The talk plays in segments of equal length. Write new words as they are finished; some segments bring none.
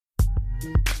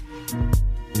Hello,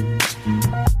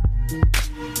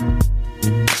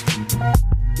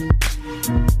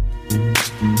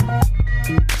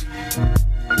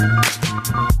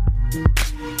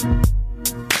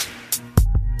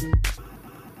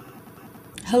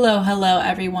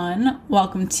 everyone.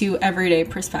 Welcome to Everyday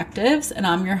Perspectives, and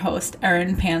I'm your host,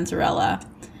 Erin Panzarella.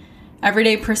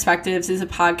 Everyday Perspectives is a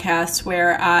podcast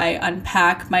where I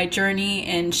unpack my journey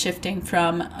in shifting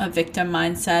from a victim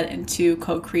mindset into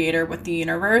co-creator with the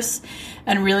universe,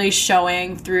 and really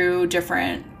showing through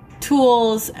different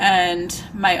tools and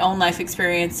my own life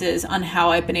experiences on how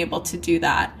I've been able to do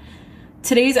that.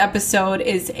 Today's episode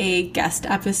is a guest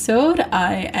episode.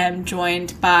 I am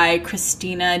joined by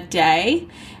Christina Day,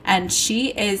 and she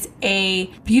is a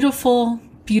beautiful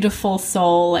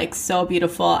soul, like so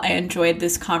beautiful. I enjoyed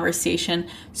this conversation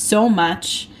so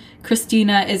much.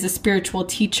 Christina is a spiritual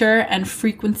teacher and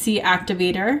frequency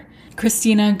activator.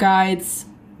 Christina guides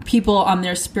people on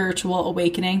their spiritual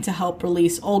awakening to help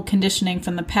release old conditioning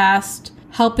from the past,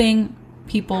 helping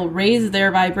people raise their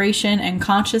vibration and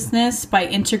consciousness by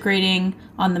integrating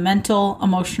on the mental,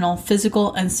 emotional,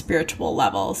 physical, and spiritual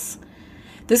levels.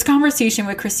 This conversation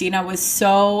with Christina was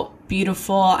so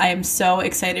beautiful. I am so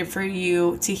excited for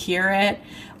you to hear it.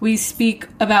 We speak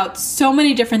about so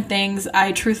many different things.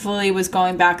 I truthfully was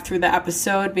going back through the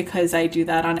episode because I do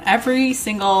that on every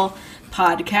single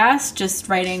podcast, just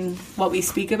writing what we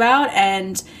speak about,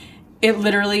 and it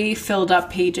literally filled up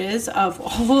pages of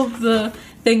all of the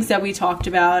things that we talked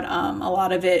about. A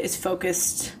lot of it is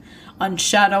focused on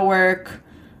shadow work,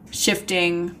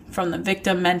 shifting from the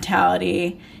victim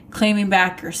mentality, claiming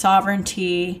back your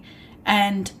sovereignty,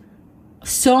 and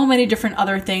so many different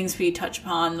other things. We touch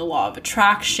upon the law of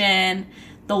attraction,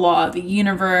 the law of the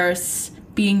universe,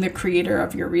 being the creator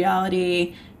of your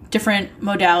reality, different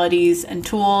modalities and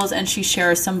tools, and she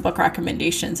shares some book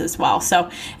recommendations as well. So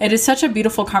it is such a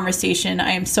beautiful conversation.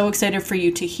 I am so excited for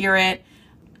you to hear it.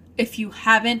 If you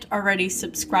haven't already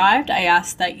subscribed, I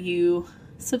ask that you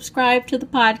subscribe to the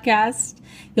podcast.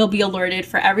 You'll be alerted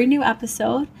for every new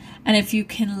episode. And if you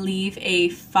can leave a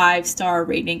 5-star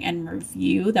rating and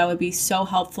review, that would be so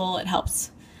helpful. It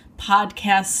helps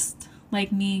podcasts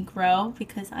like me grow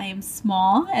because I am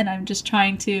small and I'm just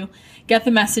trying to get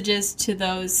the messages to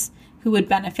those who would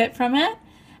benefit from it.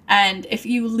 And if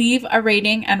you leave a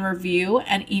rating and review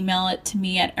and email it to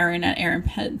me at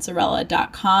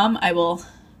erin@erinpanzarella.com, I will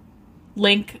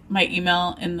link my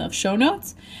email in the show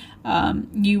notes.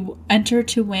 You enter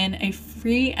to win a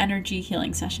free energy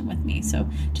healing session with me. So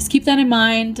just keep that in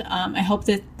mind. I hope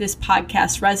that this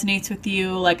podcast resonates with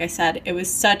you. Like I said, it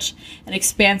was such an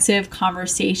expansive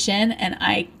conversation and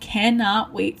I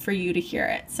cannot wait for you to hear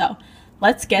it. So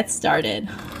let's get started.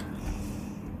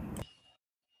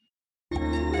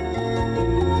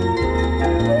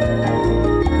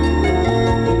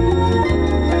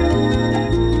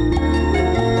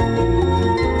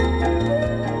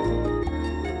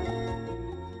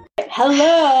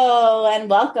 Hello and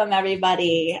welcome,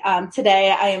 everybody. Today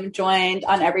I am joined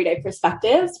on Everyday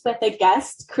Perspectives with a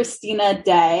guest, Christina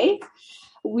Day.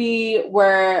 We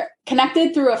were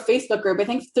connected through a Facebook group, I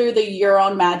think through the Your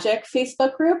Own Magic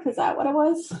Facebook group. Is that what it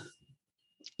was?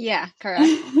 Yeah, correct.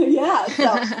 Yeah,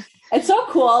 so it's so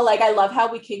cool. Like, I love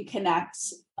how we can connect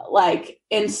like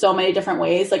in so many different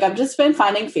ways. Like, I've just been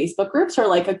finding Facebook groups are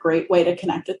like a great way to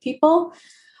connect with people.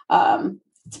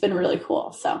 It's been really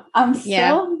cool. So I'm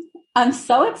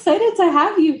so excited to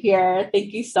have you here.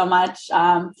 Thank you so much.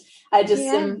 I just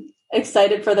am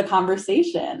excited for the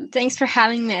conversation. Thanks for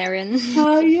having me, Erin.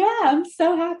 Oh, yeah. I'm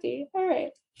so happy. All right.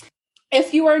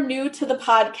 If you are new to the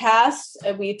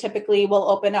podcast, we typically will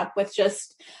open up with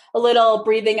just a little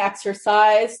breathing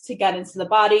exercise to get into the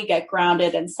body, get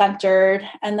grounded and centered.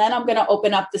 And then I'm going to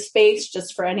open up the space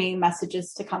just for any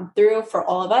messages to come through for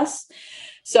all of us.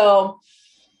 So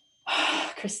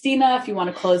Christina, if you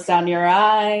want to close down your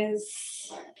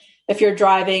eyes. If you're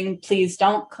driving, please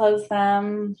don't close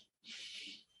them.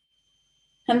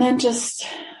 And then just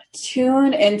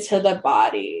tune into the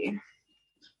body.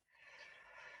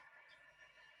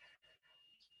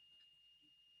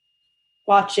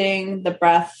 Watching the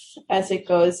breath as it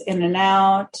goes in and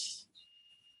out.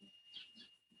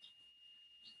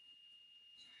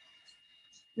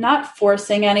 Not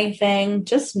forcing anything,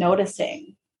 just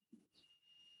noticing.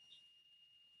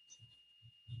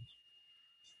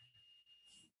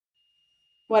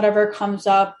 Whatever comes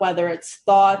up, whether it's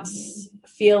thoughts,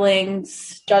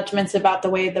 feelings, judgments about the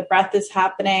way the breath is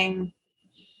happening,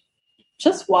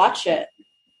 just watch it.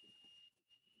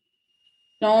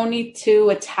 No need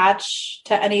to attach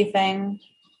to anything.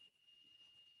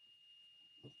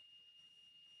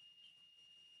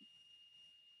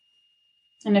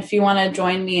 And if you want to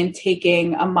join me in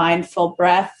taking a mindful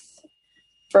breath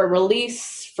for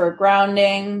release, for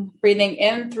grounding, breathing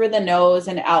in through the nose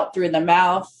and out through the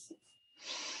mouth.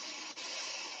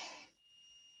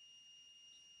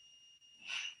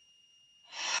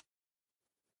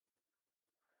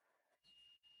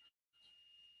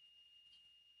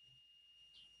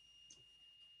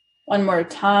 One more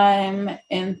time,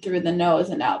 in through the nose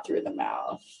and out through the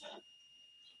mouth.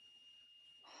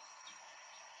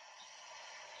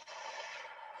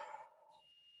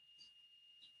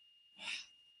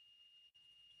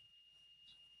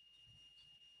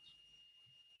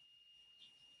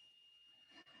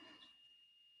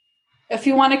 If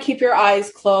you want to keep your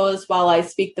eyes closed while I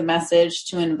speak the message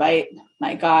to invite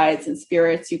my guides and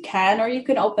spirits, you can, or you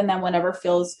can open them whenever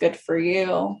feels good for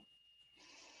you.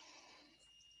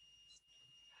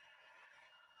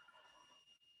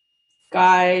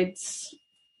 Guides,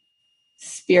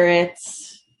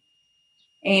 spirits,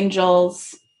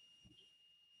 angels,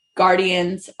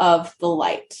 guardians of the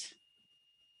light.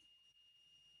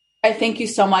 I thank you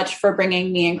so much for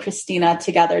bringing me and Christina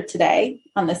together today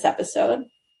on this episode.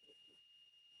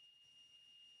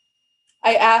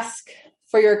 I ask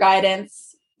for your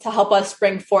guidance to help us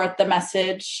bring forth the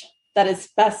message that is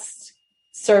best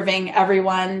serving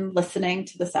everyone listening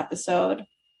to this episode.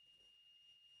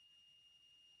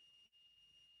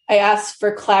 I ask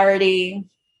for clarity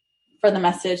for the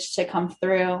message to come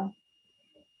through.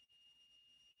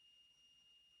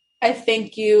 I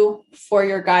thank you for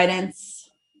your guidance.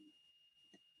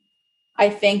 I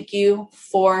thank you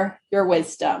for your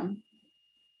wisdom.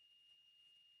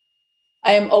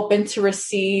 I am open to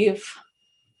receive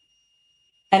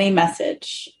any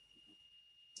message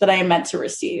that I am meant to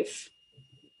receive.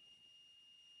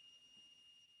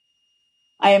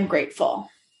 I am grateful.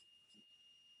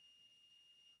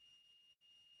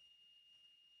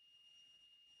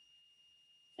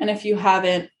 And if you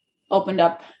haven't opened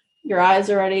up your eyes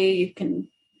already, you can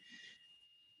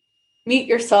meet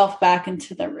yourself back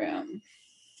into the room.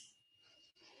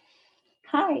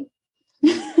 Hi.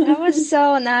 That was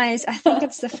so nice. I think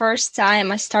it's the first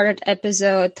time I started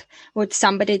episode with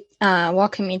somebody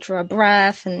walking me through a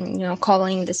breath and,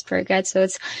 calling the spirit guide. So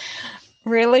it's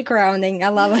really grounding. I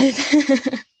love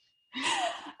it.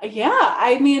 Yeah.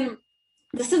 I mean,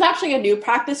 this is actually a new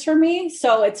practice for me.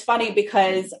 So it's funny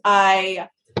because I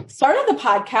started the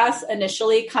podcast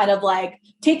initially kind of like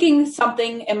taking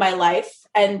something in my life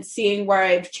and seeing where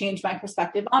I've changed my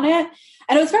perspective on it.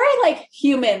 And it was very like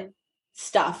human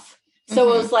stuff.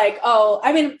 So It was like,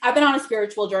 I've been on a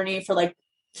spiritual journey for like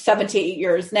 7 to 8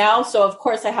 years now. So of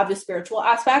course I have the spiritual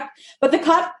aspect, but the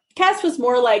podcast was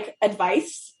more like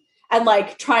advice and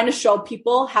like trying to show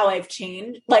people how I've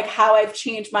changed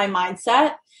my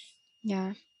mindset.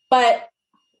 Yeah. But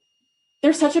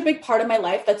there's such a big part of my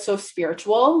life that's so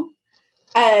spiritual.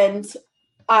 And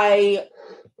I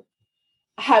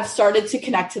have started to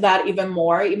connect to that even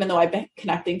more, even though I've been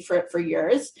connecting for it for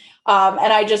years. And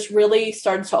I just really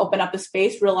started to open up a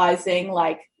space, realizing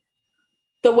like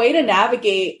the way to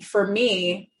navigate for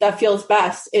me that feels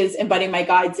best is inviting my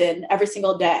guides in every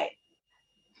single day.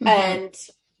 And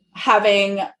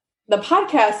having the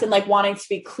podcast and like wanting to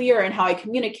be clear in how I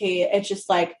communicate, it just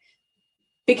like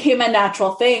became a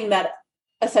natural thing that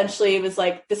essentially was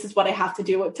like, this is what I have to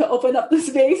do to open up the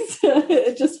space.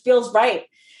 It just feels right.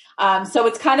 So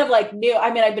it's kind of like new.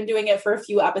 I mean, I've been doing it for a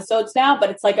few episodes now, but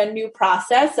it's like a new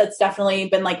process that's definitely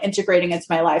been like integrating into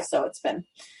my life. So it's been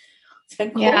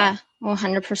cool. Yeah,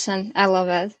 100%. I love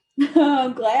it.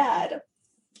 I'm glad.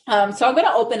 So I'm going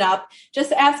to open up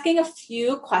just asking a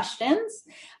few questions.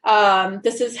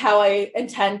 This is how I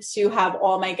intend to have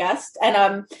all my guests, and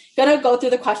I'm going to go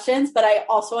through the questions, but I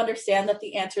also understand that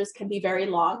the answers can be very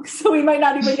long. So we might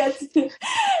not even get to,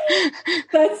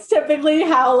 that's typically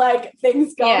how like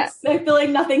things go. Yeah. I feel like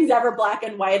nothing's ever black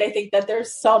and white. I think that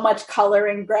there's so much color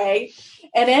and gray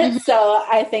in it. So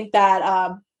I think that,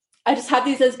 I just have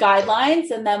these as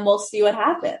guidelines and then we'll see what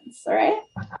happens. All right.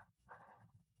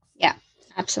 Yeah.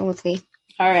 Absolutely.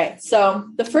 All right. So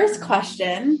the first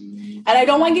question, and I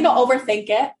don't want you to overthink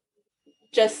it,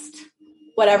 just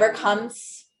whatever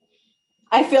comes.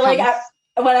 I feel like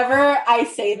whenever I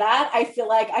say that, I feel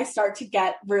like I start to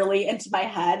get really into my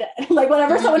head. Like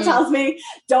whenever someone tells me,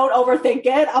 don't overthink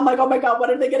it, I'm like, oh my God, what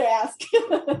are they going to ask?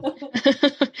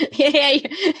 Yeah,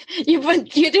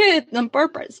 you do it on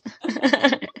purpose.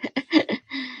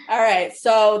 All right.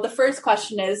 So the first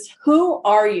question is, who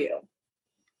are you?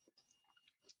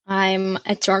 I'm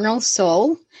Eternal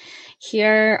Soul,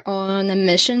 here on a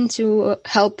mission to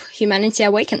help humanity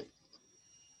awaken.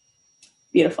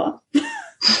 Beautiful.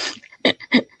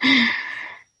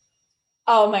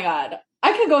 Oh my God. I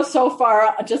I could go so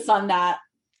far just on that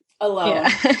alone.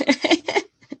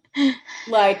 Yeah.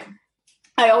 Like,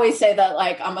 I always say that,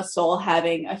 like, I'm a soul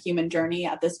having a human journey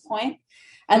at this point.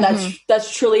 And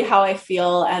that's truly how I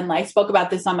feel. And I spoke about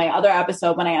this on my other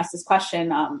episode when I asked this question.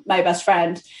 My best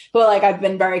friend, who like I've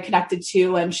been very connected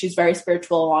to, and she's very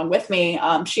spiritual along with me.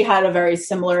 She had a very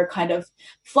similar kind of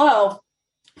flow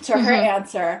to her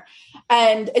answer.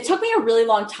 And it took me a really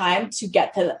long time to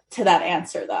get to that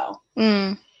answer, though.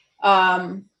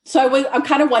 So I'm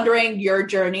kind of wondering your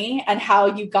journey and how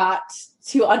you got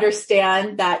to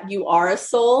understand that you are a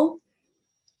soul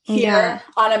here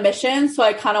on a mission. So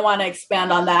I kind of want to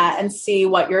expand on that and see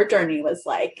what your journey was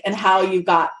like and how you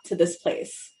got to this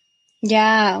place.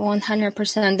 Yeah,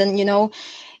 100%. And, you know,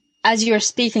 as you're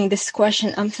speaking this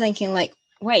question, I'm thinking like,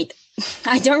 wait,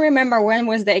 I don't remember when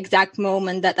was the exact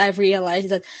moment that I realized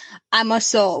that I'm a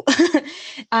soul.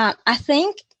 I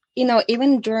think, you know,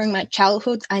 even during my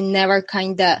childhood, I never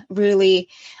kind of really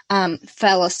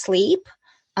fell asleep.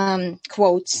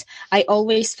 Quotes. I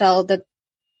always felt that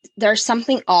there's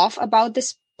something off about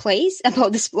this place,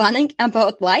 about this planet,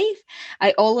 about life.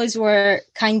 I always were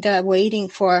kind of waiting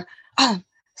for,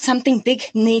 something big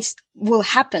will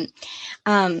happen.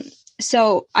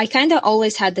 So I kind of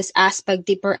always had this aspect,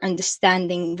 deeper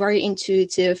understanding, very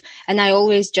intuitive. And I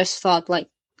always just thought like,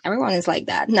 everyone is like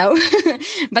that. No,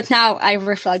 but now I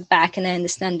reflect back and I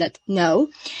understand that no,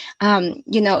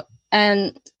 you know,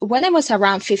 and when I was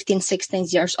around 15, 16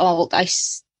 years old,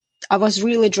 I was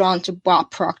really drawn to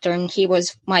Bob Proctor, and he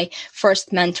was my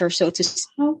first mentor, so to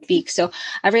speak. So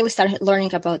I really started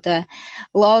learning about the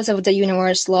laws of the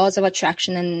universe, laws of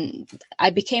attraction, and I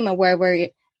became aware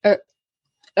very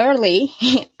early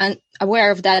and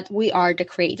aware of that we are the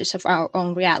creators of our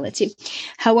own reality.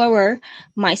 However,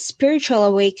 my spiritual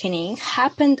awakening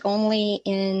happened only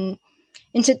in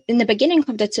the beginning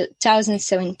of the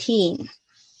 2017.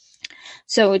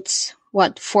 So it's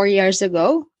 4 years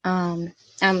ago. I'm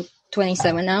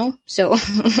 27 now. So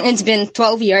it's been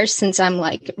 12 years since I'm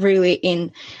like really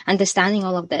in understanding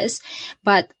all of this.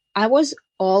 But I was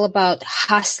all about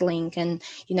hustling and,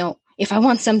 you know, if I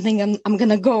want something, I'm going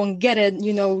to go and get it.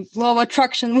 You know, law of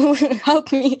attraction will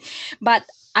help me. But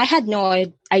I had no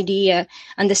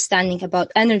understanding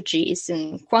about energies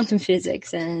and quantum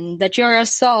physics and that you're a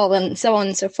soul and so on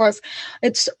and so forth.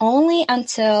 It's only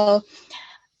until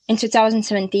in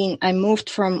 2017, I moved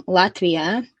from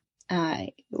Latvia.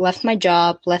 I left my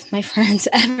job, left my friends,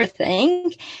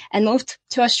 everything, and moved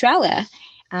to Australia.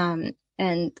 And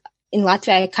in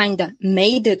Latvia, I kind of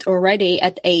made it already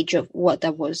at the age of I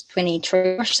was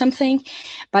 23 or something.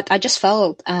 But I just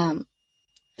felt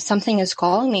something is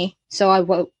calling me. So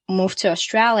I moved to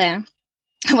Australia.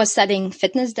 I was studying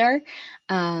fitness there,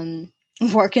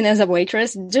 working as a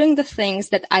waitress, doing the things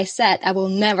that I said I will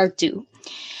never do.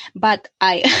 But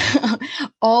I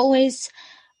always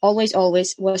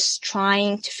was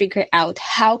trying to figure out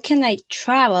how can I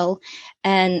travel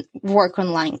and work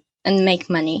online and make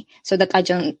money so that I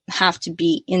don't have to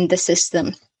be in the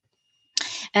system.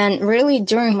 And really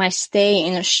during my stay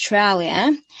in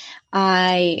Australia,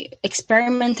 I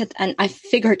experimented and I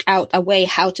figured out a way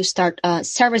how to start a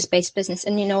service-based business.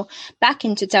 And, you know, back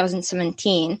in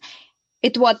 2017,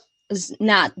 it was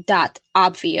not that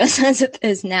obvious as it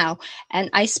is now. And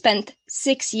I spent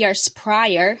 6 years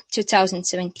prior to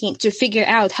 2017 to figure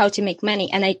out how to make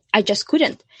money. And I just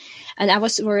couldn't. And I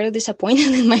was really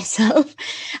disappointed in myself.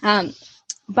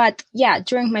 But yeah,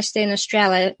 during my stay in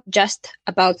Australia, just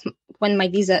about when my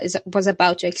visa was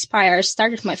about to expire, I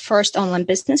started my first online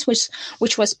business,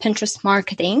 which was Pinterest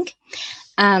marketing.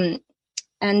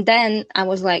 And then I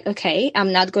was like, okay,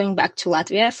 I'm not going back to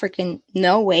Latvia. Freaking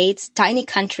no way. It's a tiny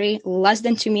country, less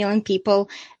than 2 million people,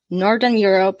 Northern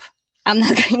Europe. I'm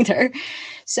not going there.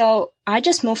 So I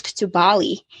just moved to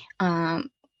Bali. And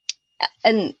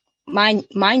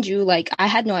mind you, like I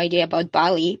had no idea about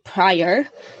Bali prior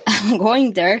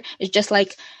going there. It's just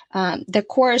like the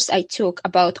course I took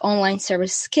about online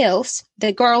service skills,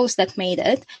 the girls that made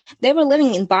it, they were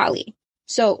living in Bali.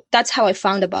 So that's how I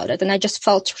found about it. And I just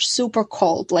felt super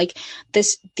cold, like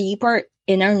this deeper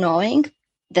inner knowing,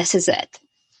 this is it.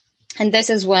 And this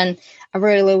is when I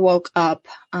really woke up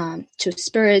to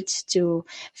spirit, to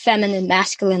feminine,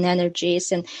 masculine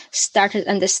energies, and started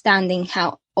understanding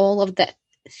how all of the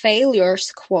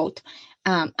failures, quote,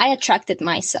 I attracted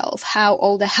myself, how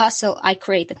all the hustle I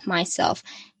created myself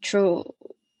through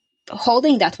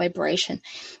holding that vibration.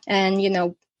 And, you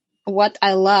know, what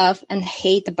I love and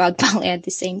hate about Bali at the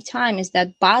same time is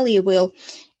that Bali will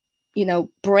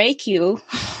break you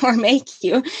or make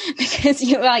you, because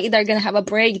you are either going to have a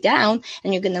breakdown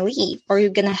and you're going to leave, or you're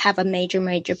going to have a major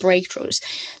breakthroughs.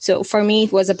 So for me,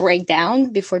 it was a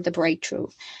breakdown before the breakthrough.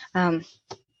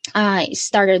 I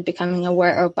started becoming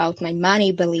aware about my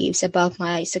money beliefs, about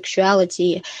my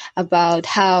sexuality, about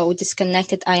how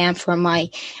disconnected I am from my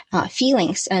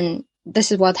feelings. And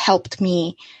this is what helped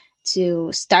me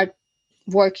to start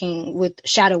working with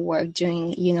shadow work,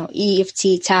 doing,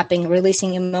 EFT tapping,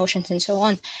 releasing emotions and so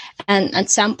on. And at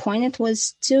some point, it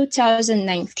was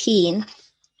 2019,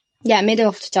 middle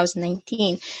of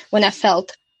 2019, when I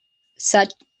felt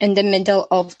such in the middle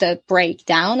of the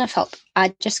breakdown. I felt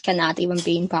I just cannot even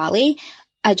be in Bali.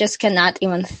 I just cannot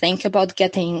even think about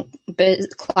getting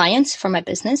clients for my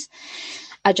business.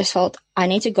 I just felt I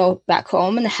need to go back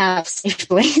home and have a safe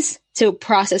place to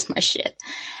process my shit.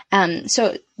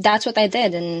 So that's what I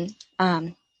did. And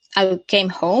I came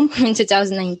home in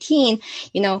 2019,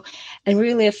 and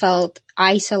really felt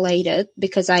isolated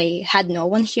because I had no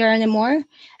one here anymore.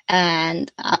 And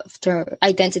after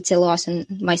identity loss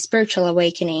and my spiritual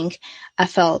awakening, I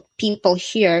felt people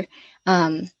here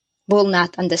will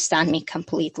not understand me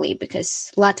completely,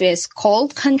 because Latvia is a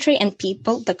cold country, and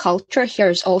the culture here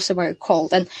is also very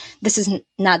cold. And this is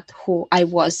not who I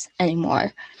was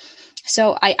anymore.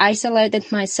 So I isolated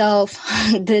myself,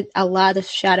 did a lot of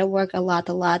shadow work, a lot,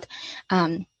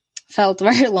 felt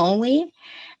very lonely.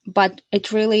 But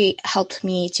it really helped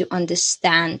me to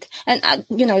understand. And,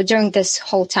 during this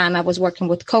whole time, I was working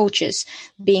with coaches,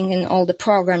 being in all the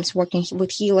programs, working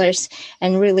with healers,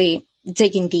 and really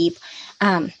digging deep.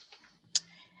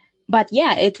 But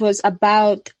yeah, it was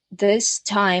about this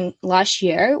time last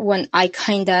year when I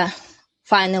kind of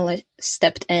finally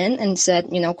stepped in and said,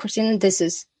 Christina,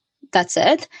 that's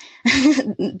it.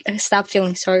 Stop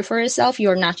feeling sorry for yourself.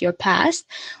 You're not your past.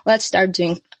 Let's start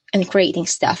doing and creating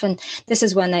stuff. And this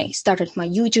is when I started my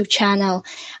YouTube channel,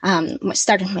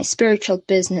 started my spiritual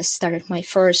business, started my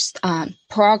first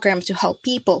program to help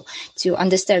people to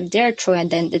understand their true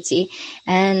identity.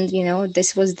 And,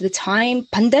 this was the time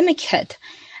pandemic hit.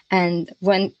 And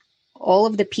when all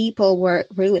of the people were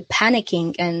really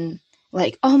panicking and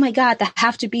like, oh my God, I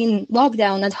have to be in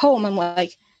lockdown at home. I'm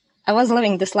like, I was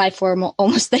living this life for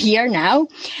almost a year now.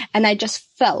 And I just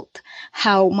felt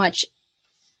how much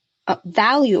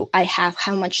value I have,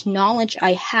 how much knowledge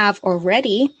I have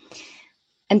already,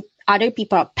 and other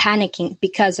people are panicking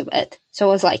because of it. So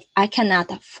I was like, I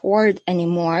cannot afford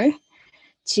anymore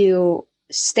to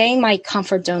stay in my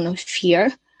comfort zone of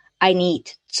fear. I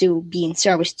need to be in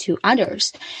service to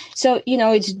others. So,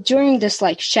 it's during this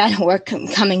shadow work,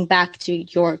 coming back to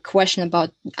your question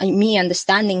about me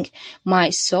understanding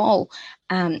my soul.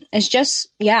 It's just,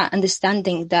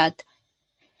 understanding that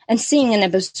and seeing and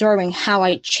observing how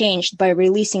I changed by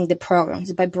releasing the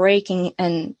programs, by breaking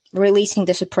and releasing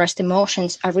the suppressed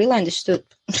emotions. I really understood,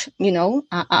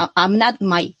 I'm not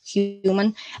my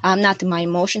human. I'm not my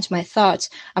emotions, my thoughts.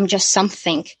 I'm just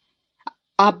something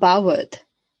above it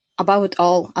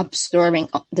all, absorbing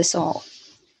this all.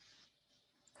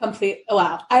 Complete.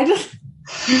 Wow. Oh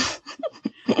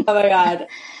my God.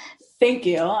 Thank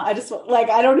you. I just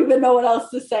I don't even know what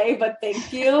else to say, but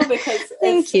thank you, because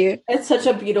it's such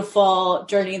a beautiful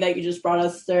journey that you just brought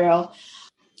us through.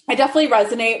 I definitely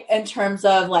resonate in terms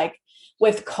of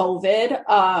with COVID.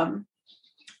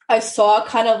 I saw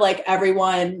kind of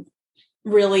everyone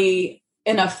really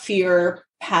in a fear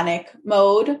panic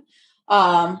mode,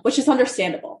 which is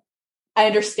understandable. I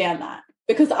understand that,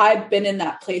 because I've been in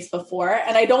that place before,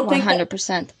 and I don't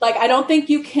 100%. I don't think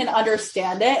you can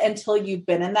understand it until you've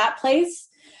been in that place.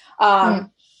 But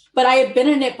I had been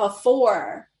in it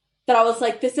before, that I was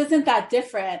like, this isn't that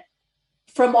different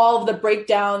from all of the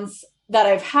breakdowns that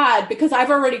I've had, because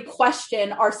I've already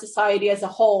questioned our society as a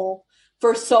whole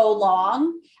for so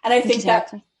long. And I think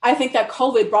that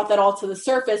COVID brought that all to the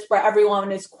surface, where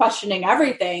everyone is questioning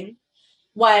everything,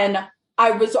 when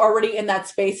I was already in that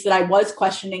space that I was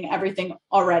questioning everything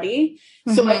already.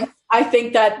 Mm-hmm. So I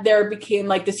think that there became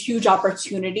this huge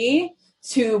opportunity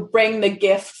to bring the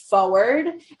gift forward,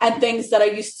 and things that I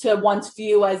used to once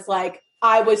view as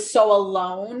I was so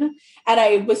alone and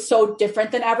I was so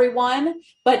different than everyone.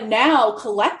 But now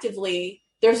collectively,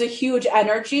 there's a huge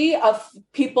energy of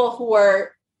people who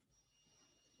are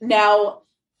now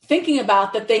thinking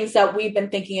about the things that we've been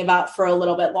thinking about for a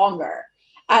little bit longer.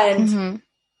 And mm-hmm.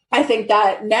 I think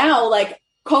that now,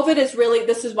 COVID is really,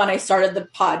 this is when I started the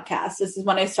podcast. This is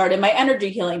when I started my energy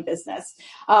healing business.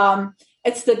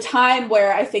 It's the time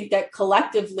where I think that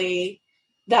collectively,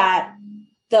 that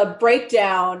the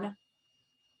breakdown,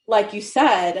 like you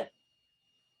said,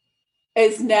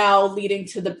 is now leading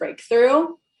to the breakthrough.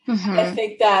 I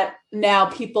think that now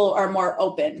people are more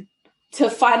open to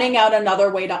finding out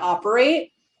another way to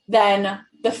operate than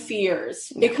the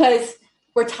fears, because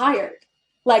we're tired.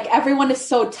 Like, everyone is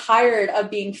so tired of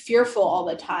being fearful all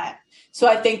the time. So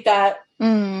I think that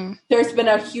there's been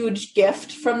a huge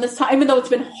gift from this time, even though it's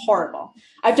been horrible.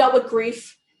 I've dealt with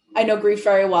grief. I know grief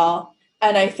very well.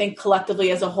 And I think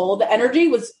collectively as a whole, the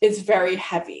energy is very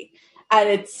heavy, and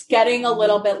it's getting a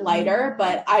little bit lighter.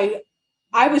 But I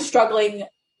was struggling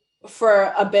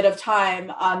for a bit of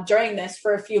time during this,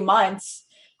 for a few months.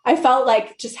 I felt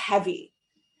like just heavy,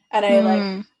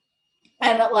 and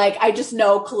I just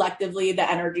know collectively the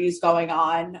energies going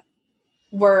on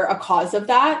were a cause of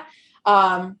that.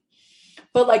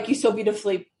 But like you so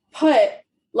beautifully put,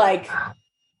 like,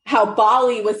 how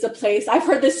Bali was the place. I've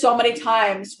heard this so many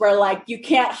times where, like, you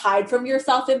can't hide from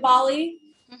yourself in Bali.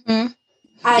 And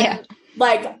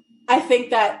like, I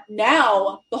think that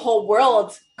now the whole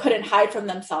world couldn't hide from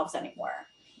themselves anymore,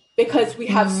 because we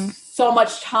have so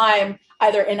much time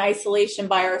either in isolation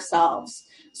by ourselves,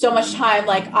 so much time.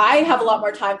 Like, I have a lot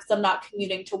more time because I'm not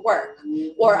commuting to work,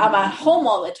 or I'm at home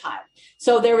all the time.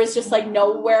 So there was just like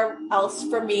nowhere else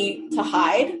for me to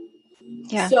hide.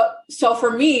 Yeah. So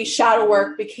for me, shadow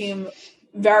work became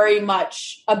very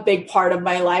much a big part of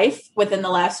my life within the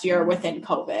last year, within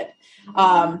COVID.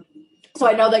 So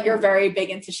I know that you're very big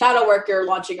into shadow work. You're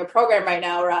launching a program right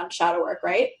now around shadow work,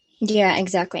 right? Yeah,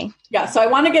 exactly. Yeah. So I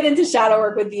want to get into shadow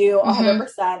work with you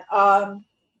 100%.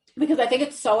 Because I think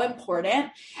it's so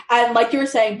important. And like you were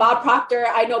saying, Bob Proctor,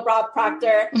 I know Bob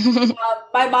Proctor.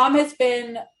 My mom has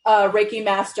been a Reiki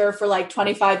master for like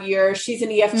 25 years. She's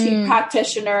an EFT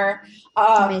practitioner.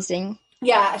 Amazing.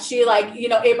 Yeah. She, like,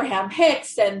 Abraham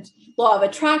Hicks and law of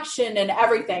attraction and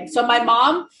everything. So my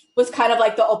mom was kind of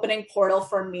like the opening portal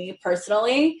for me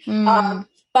personally.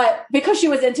 But because she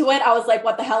was into it, I was like,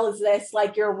 what the hell is this?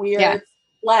 Like, you're weird. Yeah.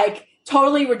 Like,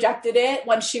 totally rejected it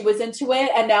when she was into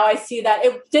it. And now I see that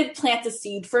it did plant a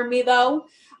seed for me, though,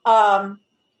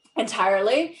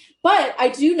 entirely. But I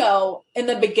do know in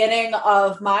the beginning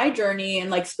of my journey and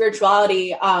like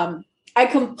spirituality, I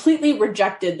completely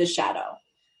rejected the shadow.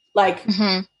 Like,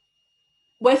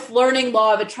 with learning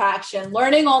law of attraction,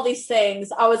 learning all these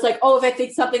things, I was like, oh, if I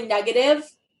think something negative,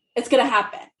 it's going to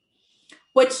happen,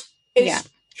 which is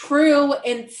true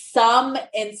in some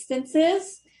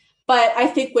instances. But I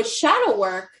think with shadow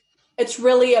work, it's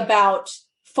really about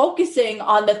focusing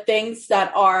on the things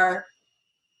that are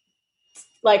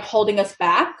like holding us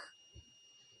back.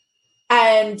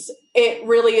 And it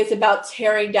really is about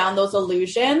tearing down those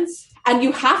illusions. And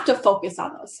you have to focus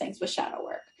on those things with shadow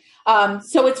work.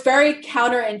 So it's very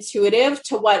counterintuitive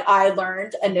to what I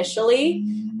learned initially.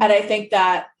 And I think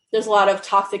that there's a lot of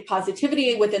toxic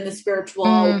positivity within the spiritual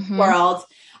world.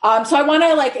 So I want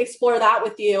to like explore that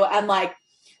with you. And like,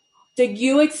 did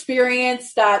you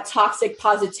experience that toxic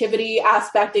positivity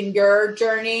aspect in your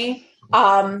journey?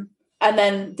 And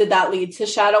then did that lead to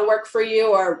shadow work for you,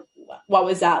 or what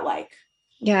was that like?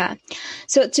 Yeah.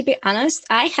 So to be honest,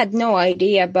 I had no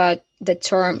idea about the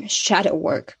term shadow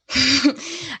work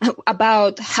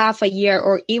about half a year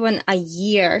or even a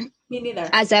year. Me neither.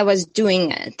 As I was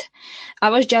doing it. I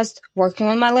was just working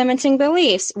on my limiting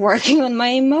beliefs, working on my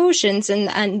emotions.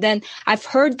 And then I've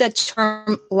heard the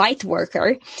term light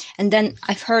worker. And then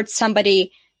I've heard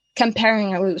somebody comparing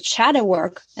it with shadow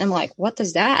work. And I'm like, what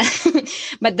is that?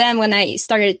 But then when I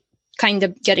started kind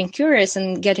of getting curious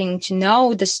and getting to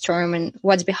know this term and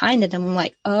what's behind it, I'm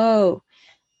like, oh,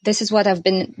 this is what I've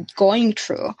been going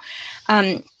through.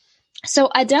 So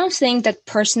I don't think that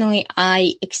personally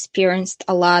I experienced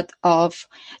a lot of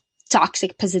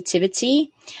toxic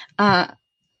positivity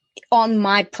on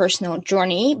my personal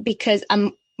journey, because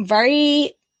I'm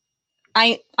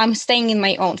staying in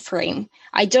my own frame.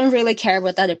 I don't really care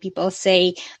what other people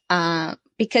say,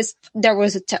 because there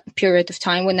was a period of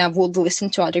time when I would listen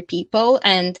to other people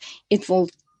and it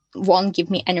won't give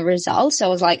me any results. So I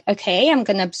was like, okay, I'm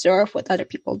going to observe what other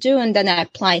people do, and then I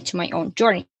apply it to my own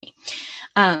journey.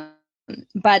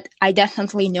 But I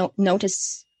definitely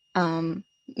notice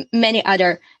many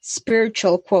other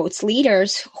spiritual quotes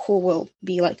leaders who will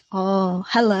be like, oh,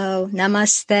 hello,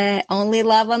 namaste, only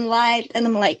love and light. And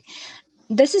I'm like,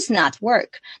 this is not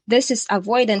work. This is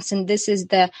avoidance. And this is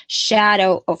the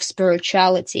shadow of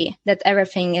spirituality, that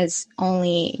everything is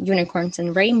only unicorns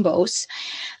and rainbows.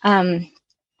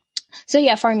 So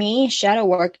yeah, for me, shadow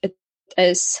work, it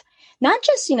is not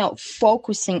just,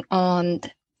 focusing on,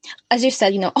 as you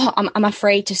said, I'm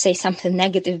afraid to say something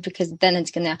negative because then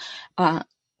it's going to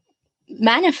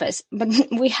manifest. But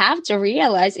we have to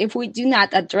realize if we do not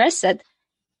address it,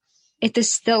 it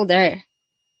is still there.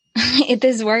 it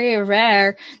is very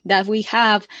rare that we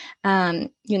have,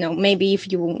 maybe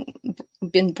if you've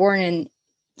been born in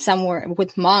somewhere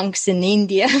with monks in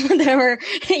India, where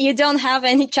you don't have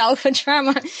any childhood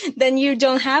trauma, then you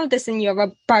don't have this in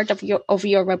your part of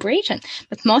your vibration.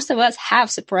 But most of us have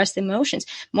suppressed emotions.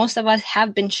 Most of us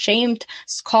have been shamed,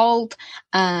 scolded,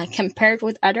 compared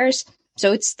with others.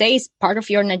 So it stays part of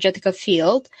your energetical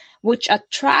field, which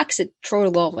attracts it through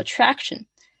law of attraction.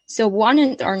 So want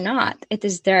it or not, it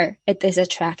is there. It is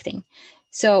attracting.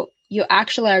 So you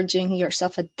actually are doing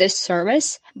yourself a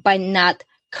disservice by not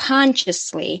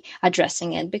consciously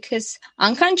addressing it, because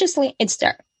unconsciously it's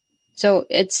there. So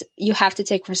you have to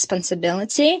take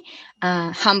responsibility,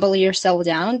 humble yourself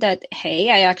down that, hey,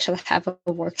 I actually have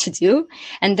a work to do.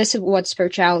 And this is what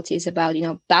spirituality is about,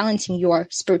 balancing your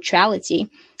spirituality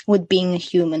with being a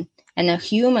human. And a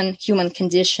human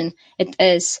condition, it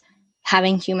is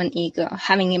having human ego,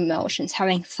 having emotions,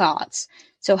 having thoughts.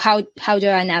 So how do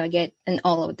I navigate in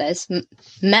all of this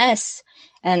mess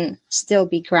and still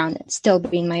be grounded, still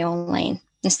be in my own lane,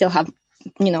 and still have,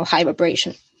 high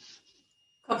vibration?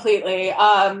 Completely.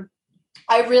 I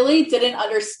really didn't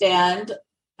understand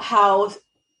how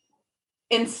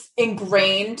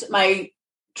ingrained my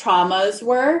traumas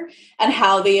were and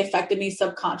how they affected me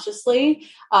subconsciously.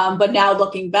 But now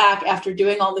looking back after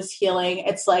doing all this healing,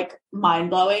 it's like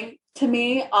mind-blowing to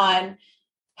me on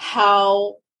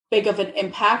how big of an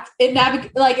impact it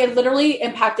literally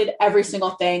impacted every single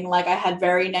thing. Like, I had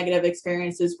very negative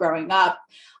experiences growing up.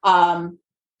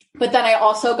 But then I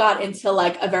also got into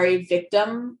like a very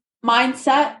victim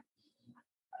mindset.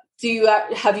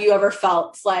 Have you ever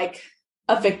felt like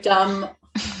a victim?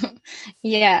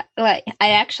 Yeah, like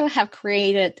I actually have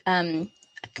created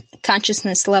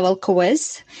consciousness level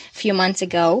quiz a few months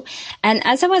ago, and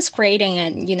as I was creating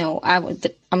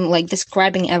it, I'm like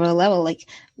describing every level, like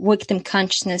victim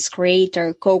consciousness,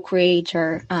 creator,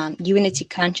 co-creator, unity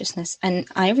consciousness, and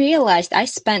I realized I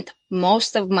spent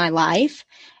most of my life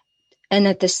and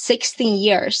at the 16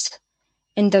 years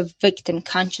in the victim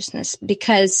consciousness,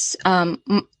 because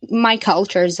my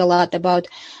culture is a lot about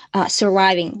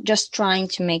surviving, just trying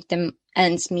to make them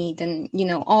ends meet, and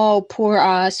oh, poor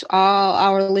us, oh,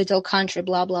 our little country,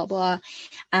 blah blah blah.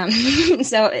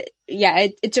 So yeah,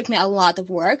 it took me a lot of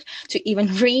work to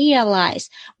even realize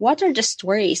what are the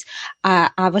stories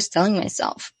I was telling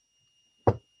myself.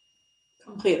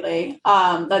 Completely.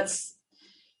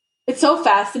 It's so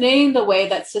fascinating the way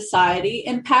that society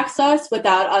impacts us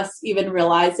without us even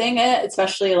realizing it,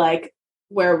 especially like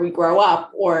where we grow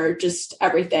up or just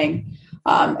everything.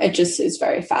 It just is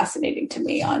very fascinating to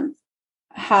me on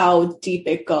how deep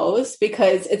it goes,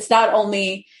 because it's not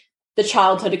only the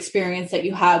childhood experience that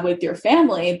you have with your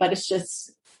family, but it's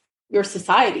just your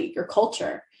society, your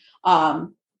culture,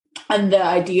 and the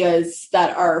ideas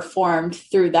that are formed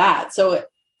through that. So it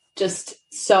just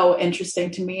so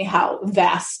interesting to me how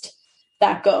vast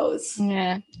that goes.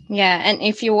 Yeah. And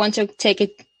if you want to take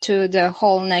it to the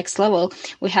whole next level,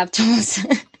 we have to also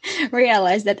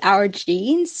realize that our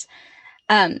genes,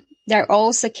 they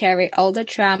also carry all the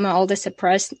trauma, all the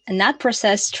suppressed and not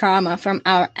processed trauma from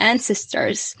our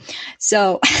ancestors.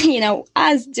 So,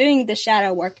 us doing the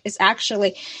shadow work is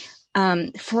actually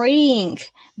freeing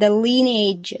the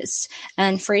lineages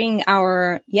and freeing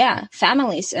our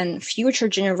families and future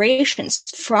generations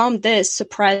from this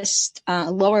suppressed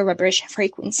lower vibration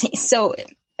frequency. So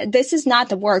this is not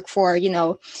the work for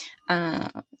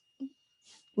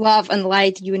love and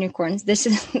light unicorns.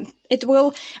 It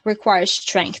will require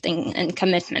strength and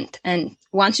commitment. And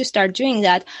once you start doing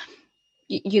that,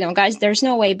 guys, there's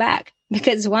no way back,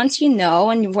 because once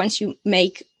and once you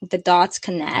make the dots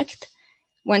connect,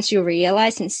 once you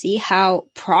realize and see how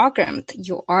programmed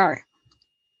you are,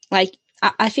 like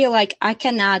I feel like I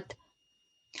cannot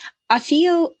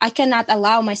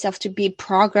allow myself to be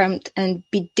programmed and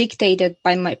be dictated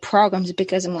by my programs,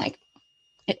 because I'm like,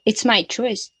 it's my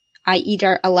choice. I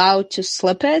either allow to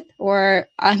slip it, or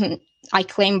I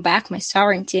claim back my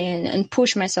sovereignty and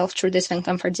push myself through this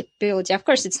uncomfortability. Of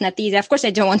course, it's not easy. Of course,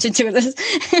 I don't want to do this,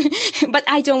 but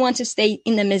I don't want to stay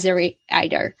in the misery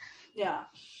either. Yeah.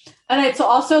 And it's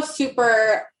also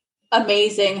super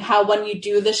amazing how when you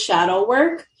do the shadow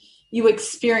work, you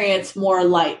experience more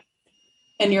light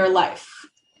in your life.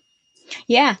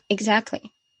 Yeah,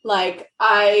 exactly. Like,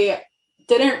 I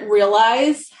didn't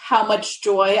realize how much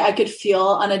joy I could feel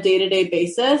on a day-to-day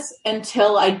basis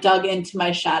until I dug into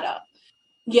my shadow.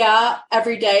 Yeah,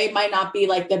 every day might not be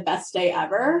like the best day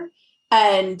ever.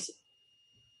 And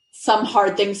some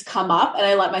hard things come up and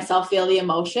I let myself feel the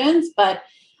emotions, but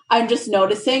I'm just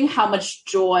noticing how much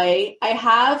joy I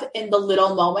have in the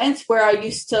little moments where I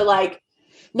used to like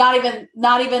not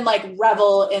even like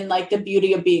revel in like the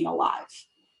beauty of being alive.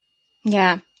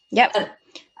 Yeah. Yep. And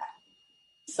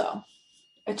so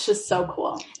it's just so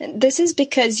cool. This is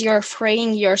because you're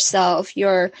freeing yourself,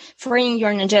 you're freeing your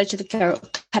energetical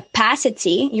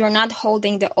capacity. You're not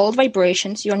holding the old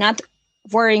vibrations. You're not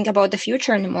worrying about the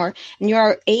future anymore. And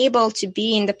you're able to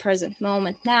be in the present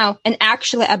moment now and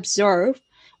actually observe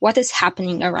what is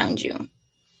happening around you.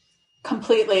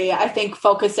 Completely. I think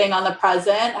focusing on the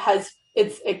present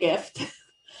it's a gift.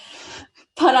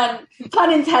 pun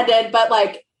intended, but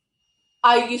like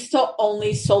I used to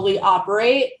only solely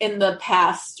operate in the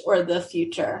past or the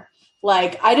future.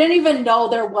 Like I didn't even know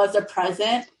there was a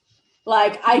present.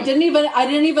 Like I didn't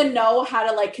even know how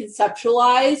to like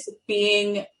conceptualize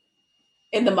being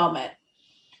in the moment.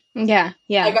 Yeah.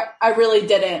 Yeah. Like I really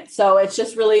didn't. So it's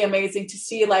just really amazing to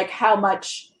see like how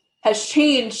much has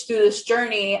changed through this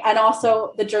journey. And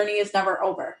also the journey is never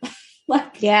over.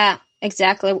 Like, yeah,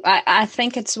 exactly. I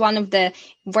think it's one of the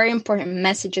very important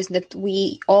messages that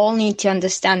we all need to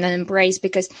understand and embrace,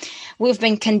 because we've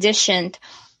been conditioned.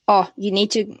 Oh, you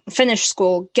need to finish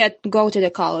school, go to the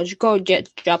college, go get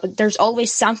a job. There's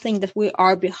always something that we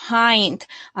are behind.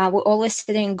 We're always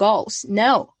setting goals.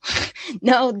 No,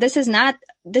 no, this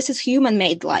is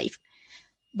human-made life.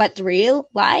 But real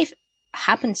life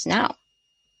happens now.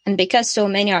 And because so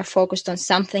many are focused on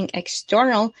something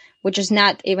external, which is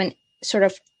not even sort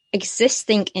of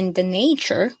existing in the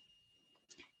nature,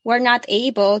 we're not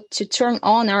able to turn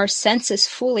on our senses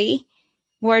fully.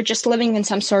 We're just living in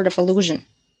some sort of illusion.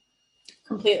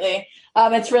 Completely.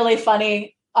 It's really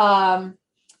funny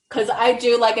because I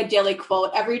do like a daily quote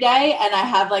every day, and I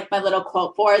have like my little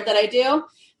quote board that I do.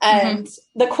 And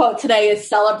the quote today is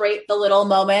celebrate the little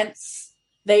moments.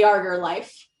 They are your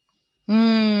life.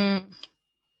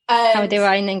 How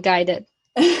divine and guided.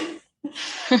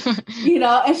 You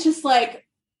know, it's just like,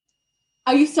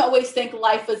 I used to always think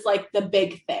life was like the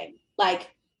big thing, like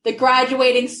the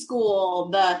graduating school,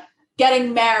 the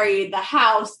getting married, the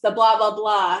house, the blah, blah,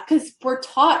 blah. Because we're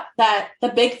taught that the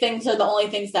big things are the only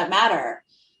things that matter.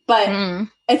 But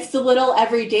it's the little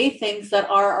everyday things that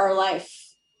are our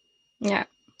life. Yeah.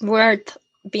 We're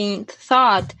being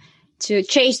taught to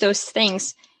chase those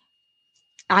things,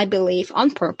 I believe, on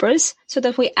purpose, so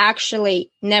that we actually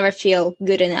never feel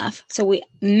good enough. So we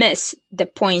miss the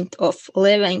point of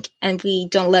living and we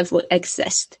don't live, we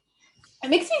exist. It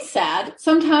makes me sad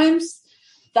sometimes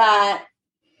that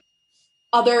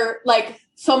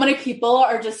so many people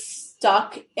are just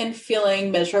stuck in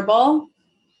feeling miserable.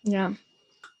 Yeah.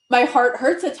 My heart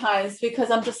hurts at times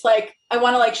because I'm just like, I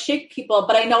want to like shake people,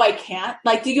 but I know I can't.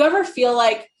 Like, do you ever feel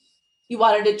like you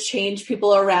wanted to change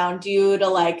people around you to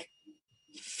like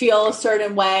feel a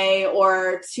certain way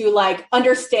or to like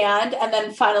understand, and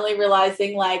then finally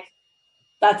realizing like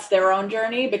that's their own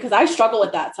journey? Because I struggle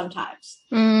with that sometimes.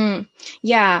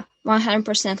 Yeah,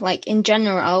 100%. Like in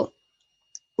general,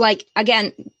 like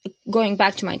again, going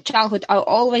back to my childhood, I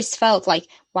always felt like,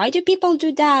 why do people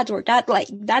do that or that? Like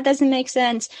that doesn't make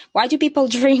sense. Why do people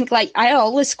drink? Like I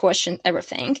always questioned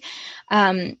everything.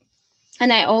 And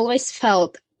I always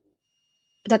felt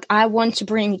that I want to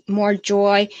bring more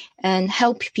joy and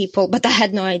help people, but I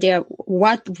had no idea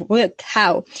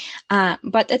how.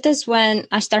 But it is when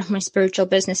I started my spiritual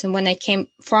business and when I came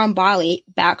from Bali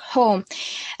back home,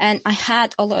 and I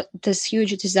had this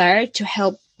huge desire to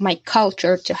help my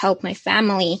culture, to help my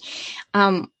family.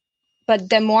 But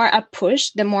the more I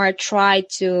pushed, the more I tried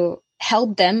to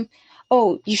help them.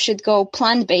 Oh, you should go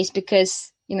plant-based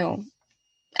because,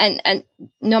 and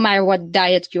no matter what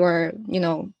diet you're,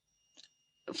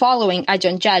 following, I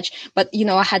don't judge, but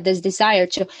I had this desire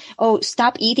to,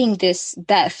 stop eating this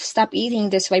death, stop eating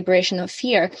this vibration of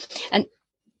fear. And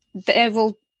they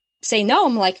will say no.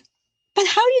 I'm like, but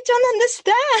how you don't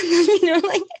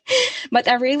understand? But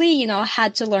I really,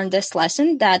 had to learn this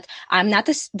lesson that I'm not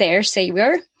their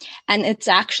savior, and it's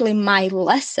actually my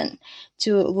lesson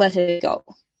to let it go.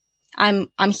 I'm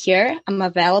here, I'm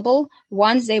available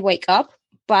once they wake up,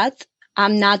 but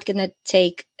I'm not gonna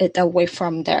take it away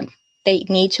from them. They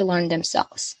need to learn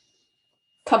themselves.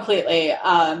 Completely.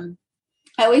 I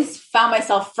always found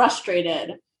myself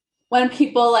frustrated when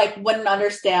people like wouldn't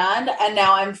understand. And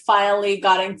now I'm finally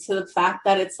getting to the fact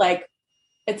that it's like,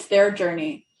 it's their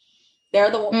journey.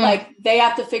 They're like, they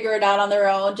have to figure it out on their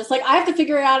own. Just like I have to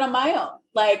figure it out on my own.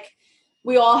 Like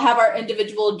we all have our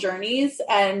individual journeys,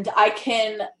 and I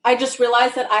just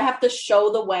realized that I have to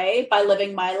show the way by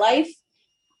living my life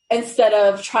instead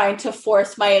of trying to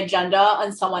force my agenda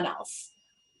on someone else.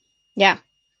 Yeah,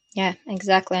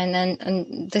 exactly.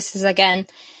 And this is again,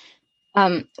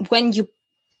 when you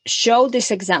show this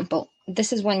example,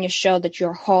 this is when you show that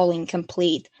you're whole and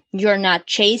complete, You're not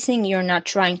chasing, you're not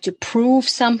trying to prove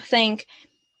something.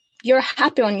 You're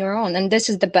happy on your own. And this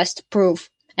is the best proof.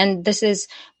 And this is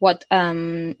what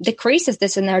decreases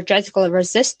this energetical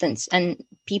resistance. And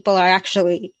people are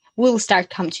actually will start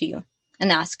come to you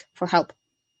and ask for help.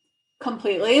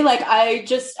 Completely. Like, I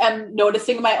just am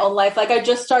noticing in my own life. Like, I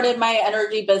just started my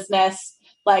energy business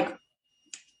like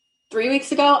 3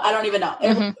 weeks ago. I don't even know.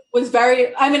 It was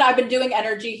I've been doing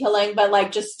energy healing, but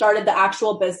like just started the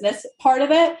actual business part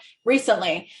of it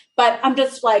recently. But I'm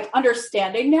just like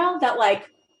understanding now that like,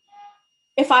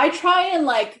 if I try and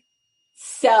like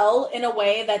sell in a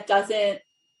way that doesn't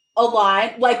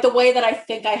align, like the way that I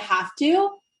think I have to,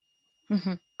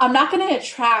 I'm not going to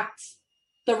attract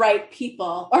the right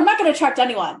people, or I'm not going to attract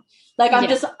anyone. Like, I'm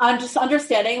just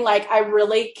understanding, like, I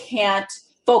really can't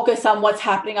focus on what's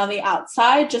happening on the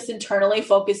outside, just internally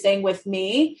focusing with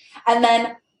me. And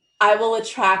then I will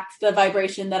attract the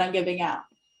vibration that I'm giving out.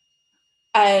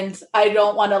 And I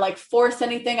don't want to like force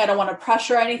anything. I don't want to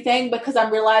pressure anything, because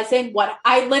I'm realizing what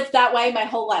I lived that way my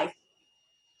whole life.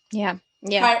 Yeah.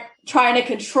 Trying to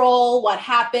control what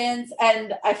happens.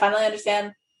 And I finally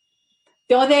understand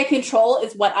the only thing I control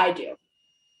is what I do.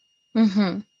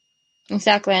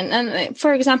 Exactly. And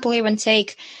for example, even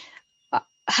take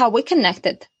how we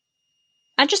connected.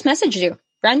 I just messaged you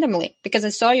randomly because I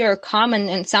saw your comment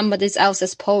in somebody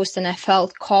else's post, and I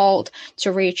felt called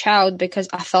to reach out because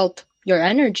I felt your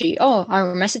energy. Oh,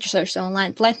 our messages are still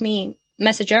online. Let me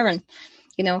message Erin,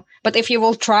 But if you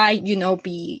will try,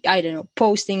 be, I don't know,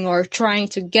 posting or trying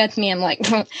to get me, I'm like,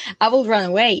 I will run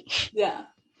away. Yeah,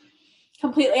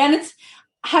 completely. And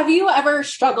have you ever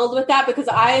struggled with that? Because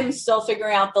I am still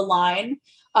figuring out the line.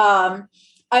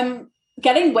 I'm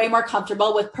getting way more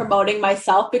comfortable with promoting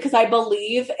myself because I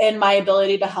believe in my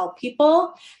ability to help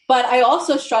people. But I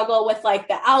also struggle with like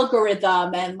the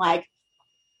algorithm and like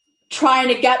trying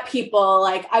to get people.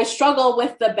 Like, I struggle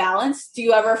with the balance. Do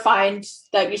you ever find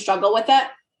that you struggle with it?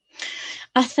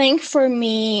 I think for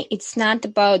me, it's not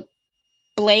about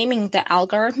blaming the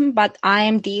algorithm, but I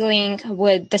am dealing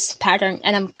with this pattern,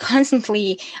 and I'm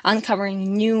constantly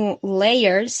uncovering new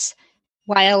layers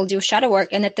while I do shadow work.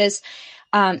 And it is,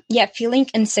 feeling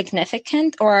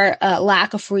insignificant or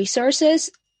lack of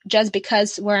resources just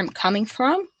because where I'm coming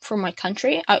from my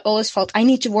country. I always felt I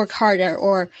need to work harder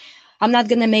or I'm not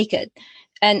going to make it.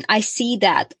 And I see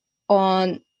that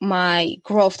on my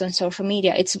growth on social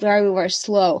media. It's very, very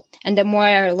slow. And the more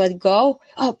I let go,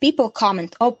 people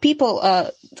comment, people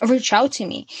reach out to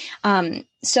me.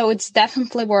 So it's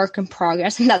definitely work in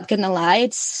progress. I'm not going to lie.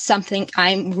 It's something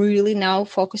I'm really now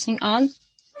focusing on.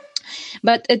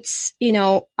 But it's, I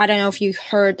don't know if you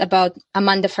heard about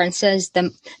Amanda Frances,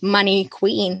 the money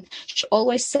queen. She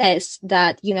always says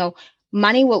that,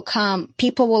 money will come,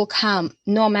 people will come,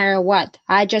 no matter what.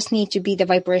 I just need to be the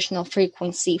vibrational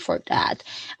frequency for that.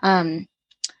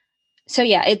 So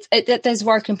yeah, it is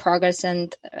work in progress.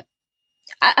 And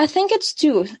I think it's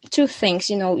two things,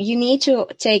 you need to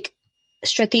take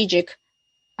strategic,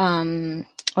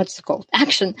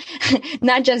 action,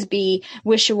 not just be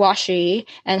wishy-washy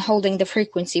and holding the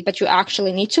frequency, but you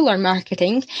actually need to learn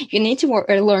marketing. You need to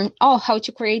learn how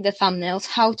to create the thumbnails,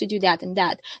 how to do that and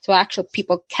that, so actually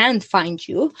people can find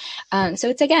you. So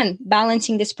it's again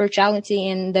balancing the spirituality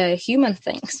and the human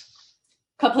things.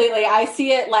 Completely. I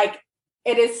see it like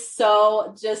it is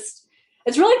so just,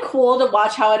 it's really cool to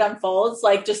watch how it unfolds,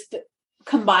 like just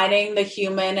combining the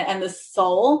human and the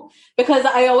soul, because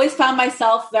I always found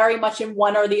myself very much in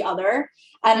one or the other,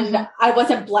 and I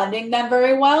wasn't blending them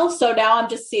very well. So now I'm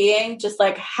just seeing just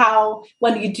like how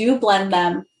when you do blend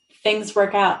them, things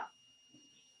work out.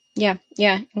 Yeah,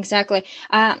 exactly.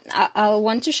 I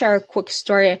want to share a quick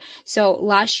story. So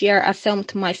last year I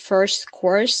filmed my first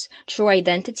course, True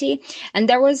Identity, and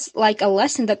there was like a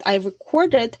lesson that I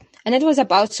recorded. And it was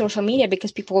about social media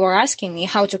because people were asking me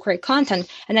how to create content,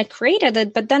 and I created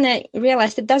it, but then I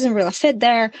realized it doesn't really fit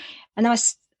there. And I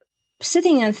was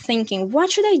sitting and thinking,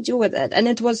 what should I do with it? And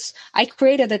I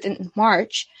created it in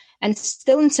March, and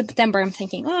still in September, I'm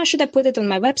thinking, should I put it on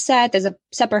my website as a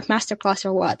separate masterclass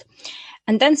or what?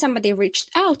 And then somebody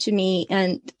reached out to me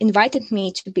and invited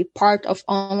me to be part of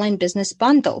Online Business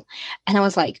Bundle. And I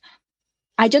was like,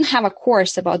 I don't have a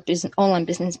course about Online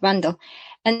Business Bundle.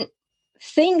 And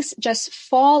things just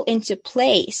fall into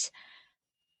place.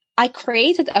 I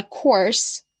created a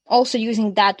course also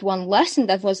using that one lesson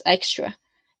that was extra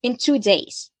in 2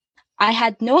 days. I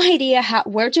had no idea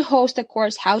where to host a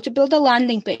course, how to build a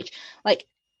landing page. Like,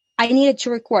 I needed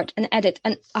to record and edit.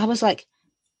 And I was like,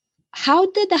 how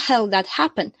did the hell that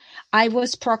happen? I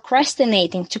was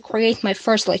procrastinating to create my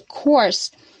first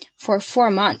course for 4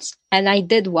 months. And I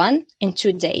did one in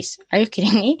 2 days. Are you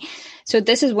kidding me? So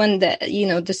this is when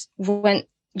when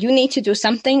you need to do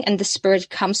something and the spirit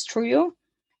comes through you,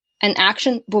 and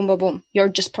action, boom, boom, boom. You're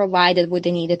just provided with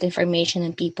the needed information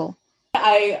and people.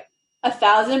 I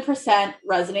 1,000%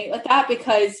 resonate with that,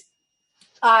 because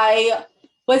I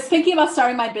was thinking about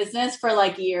starting my business for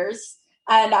like years.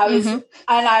 And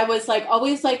I was like,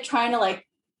 always like trying to like,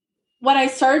 when I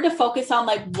started to focus on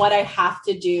like what I have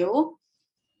to do,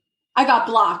 I got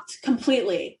blocked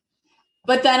completely.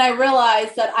 But then I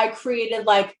realized that I created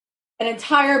like an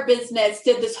entire business,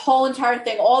 did this whole entire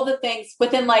thing, all the things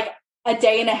within like a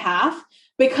day and a half,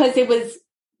 because it was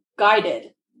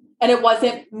guided and it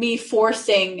wasn't me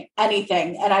forcing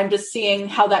anything. And I'm just seeing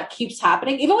how that keeps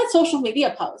happening, even with social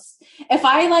media posts. If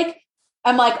I'm like,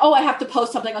 oh, I have to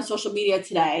post something on social media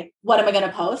today. What am I going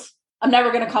to post? I'm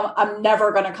never going to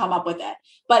come up with it.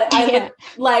 But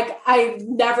I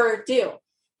never do.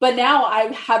 But now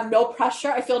I have no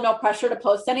pressure. I feel no pressure to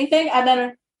post anything. And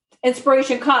then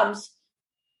inspiration comes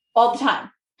all the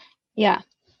time. Yeah.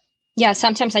 Yeah.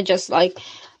 Sometimes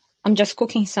I'm just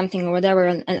cooking something or whatever,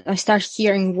 and I start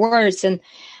hearing words, and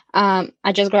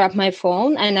I just grab my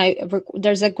phone, and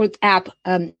there's a good app.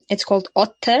 It's called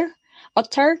Otter,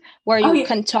 where you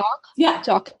can talk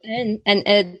and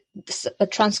it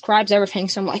transcribes everything.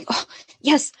 So I'm like, oh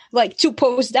yes, like 2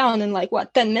 posts down in like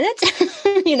 10 minutes,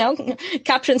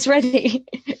 captions ready.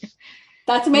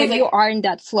 That's amazing. When you are in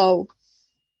that flow.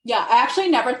 Yeah, I actually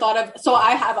never thought of, so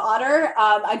I have Otter.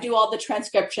 I do all the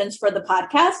transcriptions for the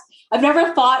podcast. I've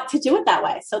never thought to do it that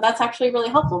way. So that's actually really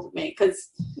helpful for me, because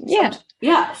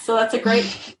so that's a great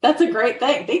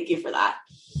thing. Thank you for that.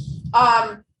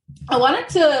 I wanted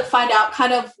to find out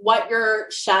kind of what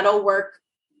your shadow work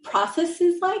process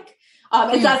is like.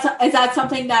 Is that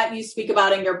something that you speak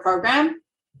about in your program?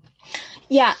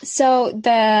 Yeah, so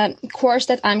the course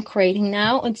that I'm creating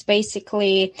now, it's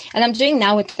basically, and I'm doing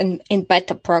now in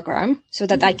beta program, so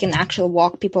that I can actually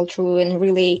walk people through and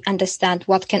really understand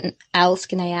what else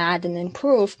can I add and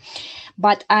improve.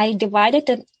 But I divided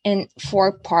it in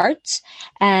 4 parts.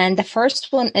 And the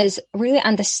first one is really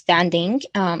understanding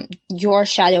your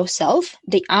shadow self,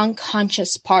 the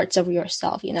unconscious parts of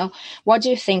yourself. What do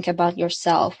you think about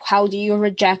yourself? How do you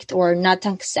reject or not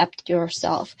accept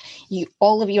yourself?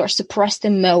 All of your suppressed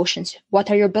emotions. What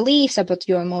are your beliefs about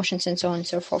your emotions, and so on and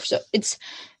so forth. So it's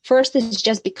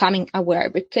just becoming aware,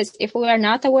 because if we are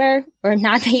not aware, we're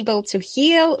not able to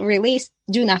heal, release,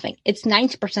 do nothing. It's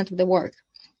 90% of the work.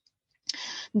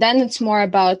 Then it's more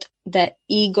about the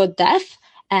ego death.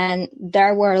 And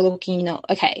there we're looking,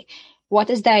 okay, what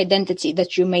is the identity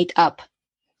that you made up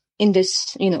in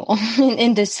this,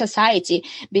 in this society?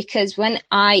 Because when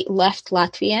I left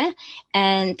Latvia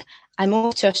and I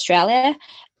moved to Australia,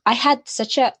 I had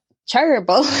such a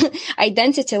terrible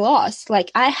identity loss.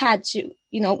 Like I had to,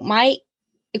 my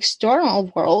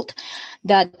external world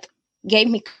that gave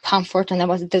me comfort, and I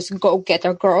was this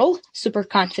go-getter girl, super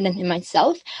confident in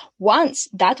myself. Once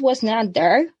that was not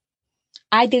there,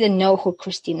 I didn't know who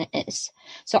Christina is.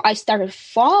 So I started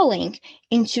falling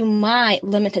into my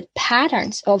limited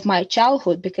patterns of my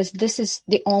childhood, because this is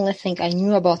the only thing I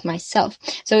knew about myself.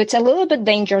 So it's a little bit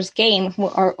dangerous game. We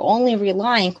are only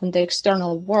relying on the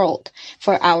external world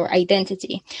for our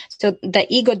identity. So the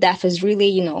ego death is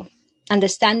really,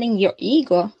 understanding your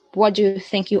ego. What do you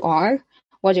think you are?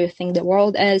 What do you think the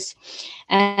world is?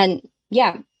 And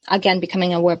again,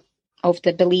 becoming aware of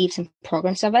the beliefs and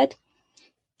programs of it.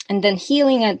 And then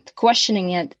healing it, questioning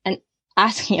it, and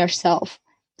asking yourself,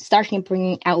 starting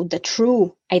bringing out the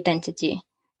true identity.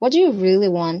 What do you really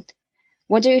want?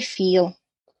 What do you feel?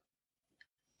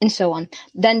 And so on.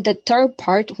 Then the third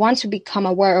part, once we become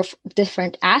aware of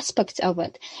different aspects of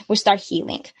it, we start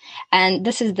healing. And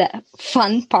this is the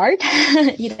fun part,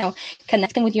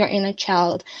 connecting with your inner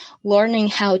child, learning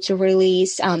how to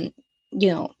release,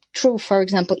 through, for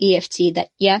example, EFT,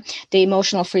 the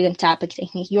emotional freedom tapping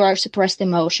technique, your suppressed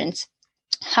emotions,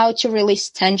 how to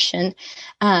release tension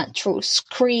through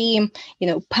scream,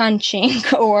 punching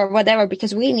or whatever,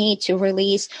 because we need to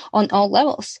release on all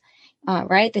levels.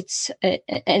 Right? It's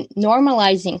and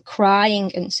normalizing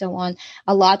crying and so on.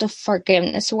 A lot of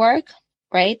forgiveness work,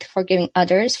 right? Forgiving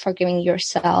others, forgiving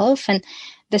yourself. And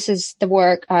this is the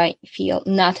work I feel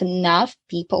not enough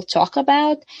people talk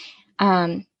about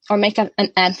or make an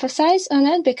emphasis on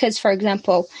it. Because, for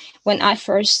example, when I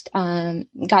first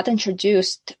got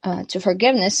introduced to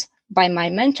forgiveness by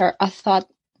my mentor, I thought,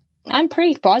 I'm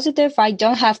pretty positive. I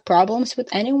don't have problems with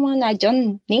anyone. I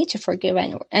don't need to forgive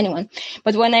anyone.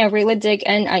 But when I really dig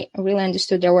in, I really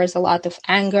understood there was a lot of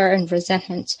anger and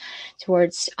resentment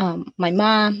towards my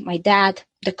mom, my dad,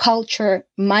 the culture,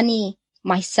 money,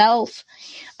 myself.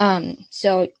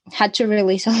 So had to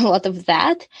release a lot of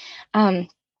that.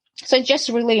 So just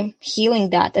really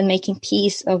healing that and making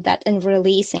peace of that and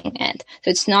releasing it. So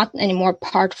it's not anymore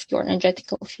part of your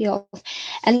energetical field.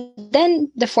 And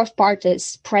then the fourth part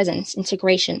is presence,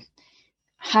 integration.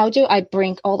 How do I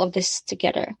bring all of this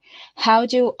together? How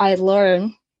do I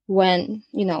learn when,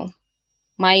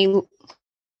 my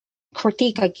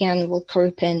critique again will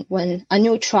creep in, when a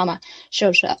new trauma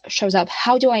shows up?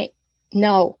 How do I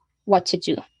know what to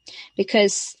do?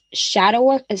 Because shadow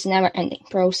work is never ending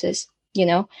process.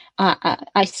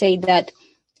 I say that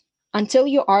until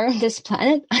you are on this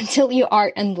planet, until you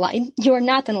are enlightened, you are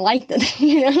not enlightened.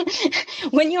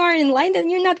 When you are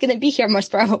enlightened, you're not going to be here most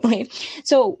probably.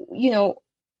 So,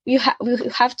 we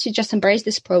have to just embrace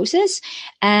this process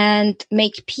and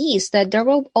make peace that there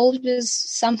will always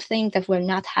something that we're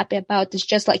not happy about. It's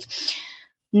just like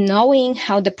knowing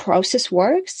how the process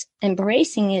works,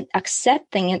 embracing it,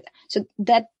 accepting it, so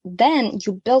that then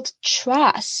you build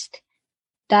trust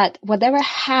that whatever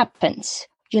happens,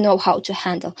 you know how to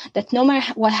handle, that no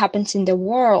matter what happens in the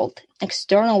world,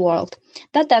 external world,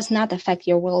 that does not affect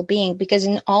your well-being. Because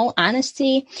in all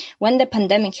honesty, when the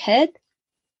pandemic hit,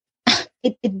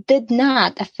 it did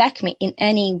not affect me in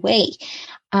any way.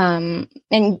 And,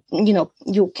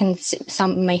 you can,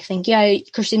 some may think, yeah,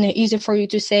 Christina, easy for you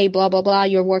to say, blah, blah, blah,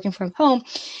 you're working from home.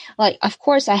 Like, of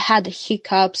course, I had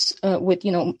hiccups with,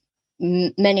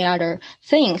 many other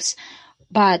things.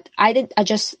 But I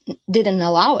just didn't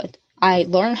allow it. I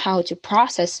learned how to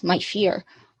process my fear.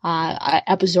 I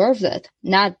observed it.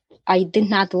 I did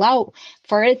not allow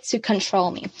for it to control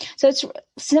me. So it's a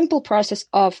simple process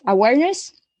of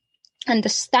awareness,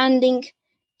 understanding,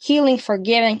 healing,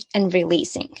 forgiving, and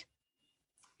releasing.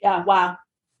 Yeah. Wow.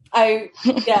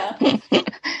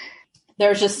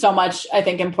 There's just so much, I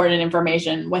think, important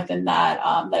information within that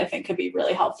that I think could be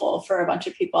really helpful for a bunch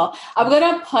of people. I'm going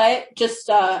to put just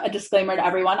a disclaimer to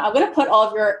everyone. I'm going to put all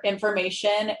of your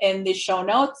information in the show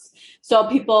notes so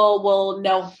people will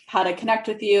know how to connect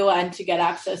with you and to get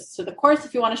access to the course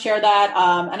if you want to share that.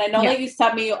 And I know that you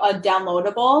sent me a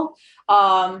downloadable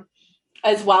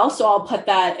as well. So I'll put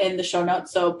that in the show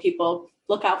notes so people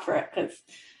look out for it.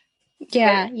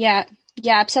 Yeah,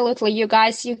 absolutely. You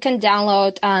guys, you can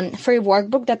download free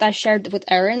workbook that I shared with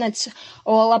Erin. It's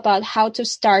all about how to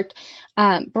start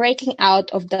breaking out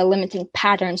of the limiting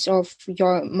patterns of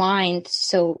your mind.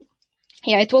 So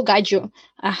yeah, it will guide you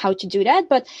how to do that.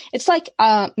 But it's like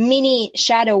mini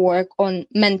shadow work on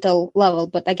mental level.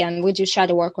 But again, we do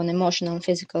shadow work on emotional and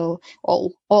physical,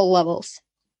 all levels.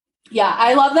 Yeah,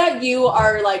 I love that you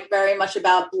are like very much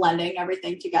about blending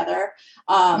everything together.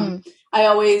 I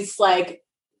always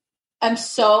I'm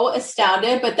so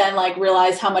astounded, but then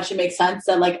realize how much it makes sense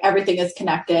that everything is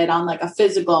connected on a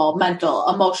physical, mental,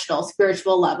 emotional,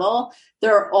 spiritual level.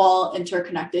 They're all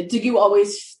interconnected. Did you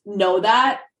always know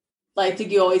that?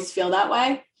 Did you always feel that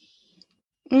way?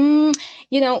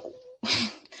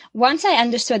 Once I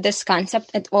understood this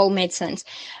concept, it all made sense.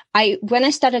 When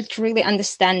I started really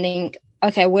understanding,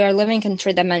 okay, we are living in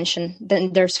 3 dimension,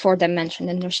 then there's 4 dimension,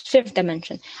 then there's 5th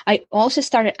dimension. I also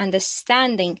started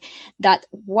understanding that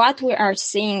what we are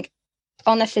seeing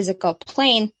on a physical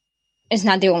plane is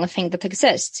not the only thing that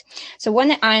exists. So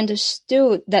when I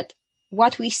understood that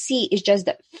what we see is just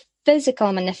the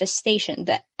physical manifestation,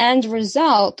 the end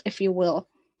result, if you will,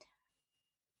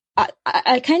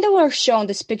 I kind of was shown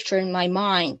this picture in my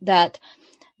mind that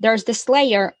there's this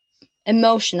layer,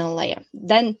 emotional layer,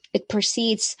 then it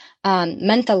proceeds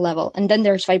mental level, and then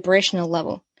there's vibrational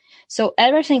level. So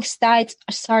everything starts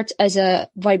as a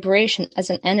vibration, as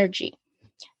an energy.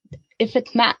 If it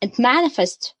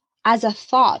manifests as a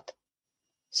thought.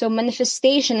 So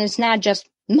manifestation is not just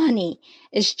money,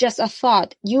 it's just a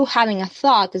thought. You having a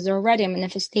thought is already a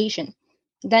manifestation.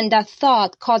 Then that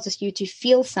thought causes you to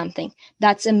feel something.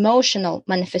 That's emotional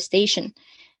manifestation.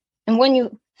 And when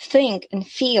you think and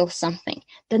feel something,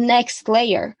 the next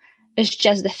layer is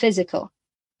just the physical.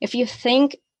 If you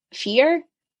think fear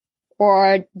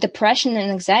or depression and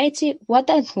anxiety, what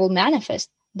that will manifest?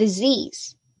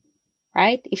 Disease,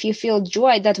 right? If you feel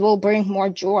joy, that will bring more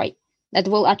joy. That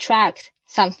will attract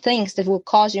some things that will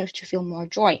cause you to feel more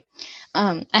joy.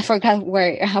 I forgot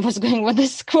where I was going with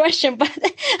this question, but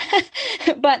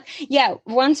yeah,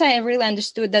 once I really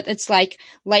understood that it's like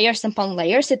layers upon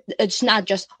layers, it's not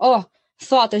just,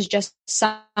 thought is just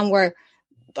somewhere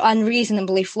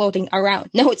unreasonably floating around.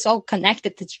 No, it's all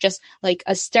connected. It's just like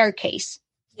a staircase.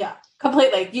 Yeah,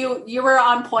 completely. You were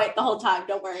on point the whole time.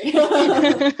 Don't worry. It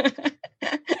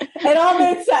all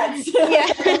makes sense. Yeah.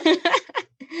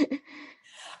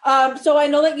 So I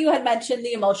know that you had mentioned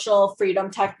the emotional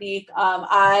freedom technique.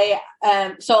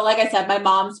 So like I said, my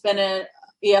mom's been an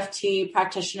EFT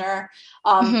practitioner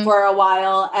for a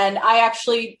while. And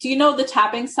do you know the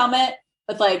Tapping Summit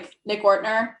with like Nick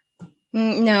Ortner?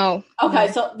 No. Okay,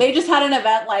 No. so they just had an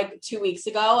event like 2 weeks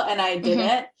ago and I did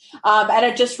it. And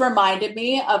it just reminded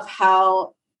me of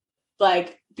how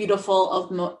like beautiful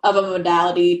of a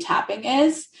modality tapping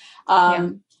is.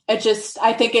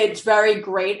 I think it's very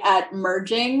great at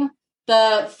merging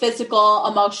the physical,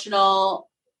 emotional.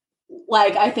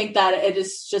 Like, I think that it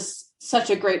is just such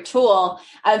a great tool.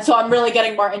 And so I'm really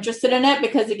getting more interested in it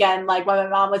because again, like when my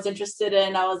mom was interested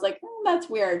in, I was like, that's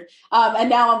weird. And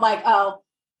now I'm like,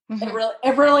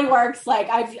 it really works. Like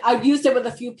I've used it with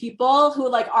a few people who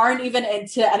like aren't even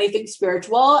into anything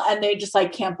spiritual and they just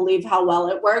like can't believe how well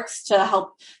it works to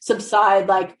help subside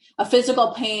like a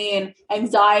physical pain,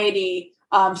 anxiety.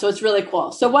 So it's really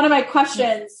cool. So one of my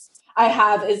questions I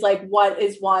have is like, what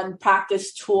is one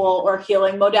practice, tool, or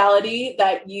healing modality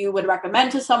that you would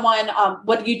recommend to someone?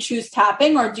 Would you choose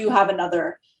tapping or do you have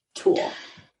another tool?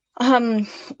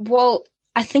 Well,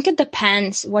 I think it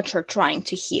depends what you're trying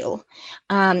to heal.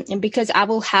 Because I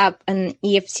will have an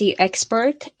EFT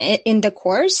expert in the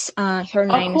course. Her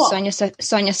name is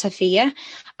Sonia Sophia.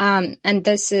 And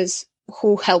this is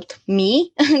who helped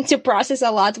me to process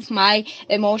a lot of my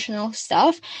emotional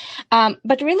stuff.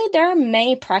 But really, there are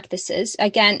many practices.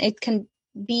 Again, it can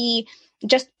be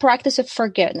just practice of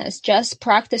forgiveness, just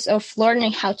practice of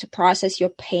learning how to process your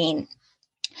pain.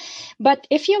 But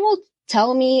if you will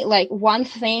tell me like one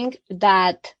thing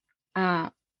that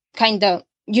kind of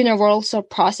universal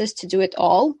process to do it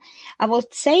all, I will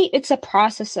say it's a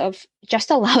process of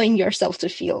just allowing yourself to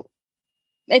feel.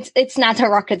 It's not a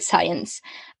rocket science.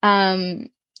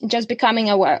 Just becoming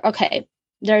aware. Okay,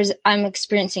 I'm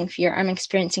experiencing fear. I'm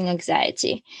experiencing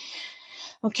anxiety.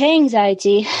 Okay,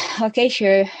 anxiety. Okay,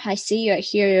 sure. I see you. I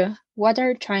hear you. What are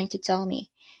you trying to tell me?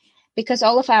 Because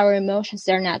all of our emotions,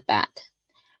 they're not bad.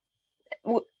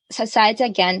 Society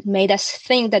again made us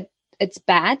think that it's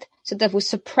bad, so that we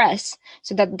suppress,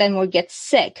 so that then we get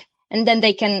sick, and then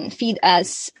they can feed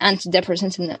us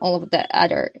antidepressants and all of the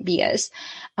other BS.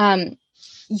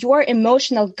 Your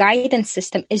emotional guidance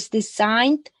system is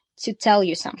designed to tell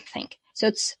you something. So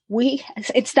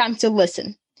it's time to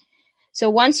listen. So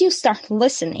once you start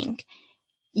listening,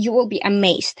 you will be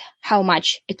amazed how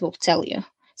much it will tell you.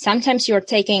 Sometimes you're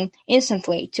taking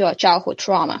instantly to a childhood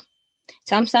trauma.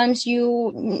 Sometimes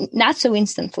you not so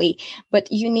instantly,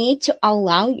 but you need to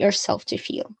allow yourself to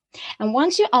feel. And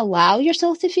once you allow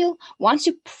yourself to feel, once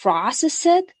you process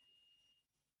it,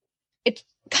 it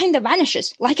kind of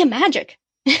vanishes like a magic.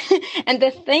 And the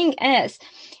thing is,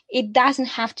 it doesn't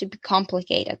have to be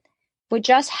complicated. We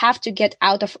just have to get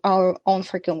out of our own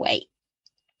freaking way.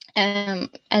 And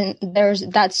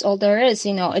that's all there is.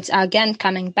 It's again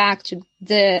coming back to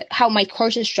how my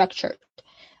course is structured: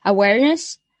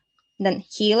 awareness, then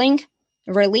healing,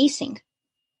 releasing.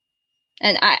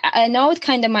 And I know it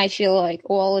kind of might feel like,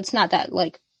 well, it's not that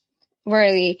like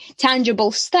really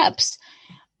tangible steps.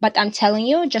 But I'm telling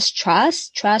you, just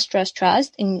trust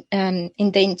in the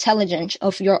intelligence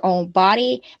of your own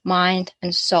body, mind,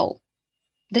 and soul.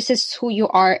 This is who you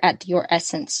are at your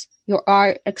essence. You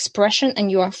are expression and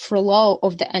your flow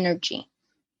of the energy.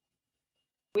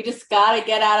 We just gotta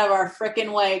get out of our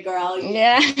freaking way, girl.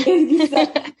 Yeah.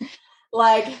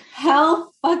 Like,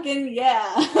 hell fucking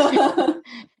yeah.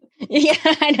 Yeah,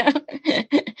 I know.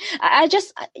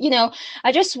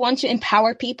 I just want to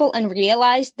empower people and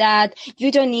realize that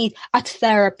you don't need a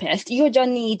therapist. You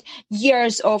don't need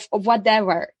years of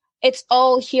whatever. It's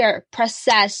all here,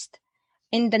 processed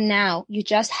in the now. You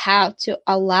just have to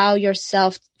allow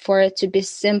yourself for it to be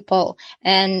simple.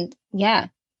 And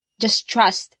just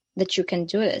trust that you can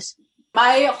do this.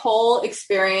 My whole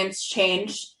experience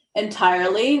changed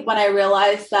entirely when I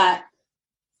realized that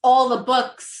all the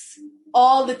books,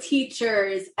 all the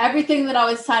teachers, everything that I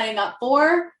was signing up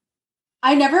for,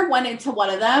 I never went into one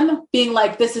of them being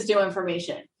like, this is new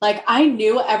information. Like, I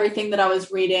knew everything that I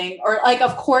was reading, or like,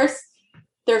 of course,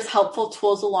 there's helpful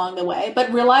tools along the way,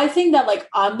 but realizing that like,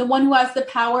 I'm the one who has the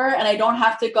power and I don't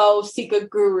have to go seek a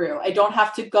guru. I don't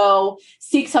have to go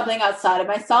seek something outside of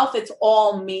myself. It's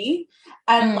all me.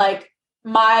 And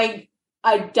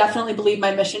I definitely believe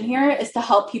my mission here is to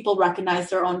help people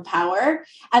recognize their own power,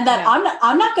 and that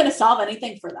I'm not going to solve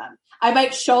anything for them. I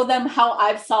might show them how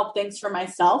I've solved things for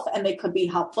myself and they could be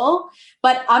helpful,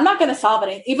 but I'm not going to solve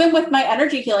anything. Even with my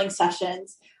energy healing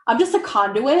sessions, I'm just a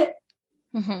conduit.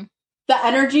 Mm-hmm. The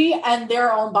energy and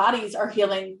their own bodies are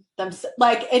healing them.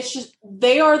 Like, it's just,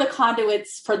 they are the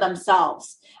conduits for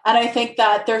themselves. And I think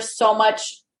that there's so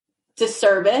much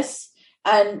disservice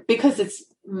and because it's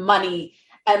money,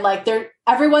 and like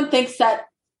everyone thinks that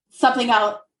something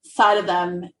outside of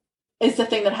them is the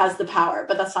thing that has the power,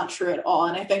 but that's not true at all.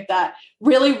 And I think that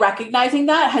really recognizing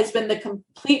that has been the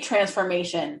complete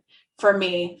transformation for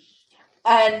me.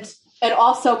 And it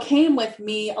also came with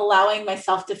me allowing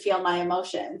myself to feel my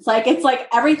emotions. Like, it's like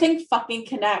everything fucking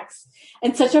connects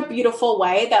in such a beautiful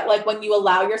way that, like, when you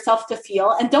allow yourself to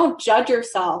feel and don't judge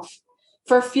yourself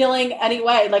for feeling any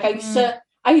way. Like,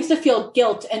 I used to feel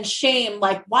guilt and shame.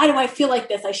 Like, why do I feel like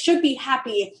this? I should be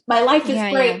happy. My life is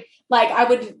great. Yeah. Like, I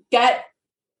would get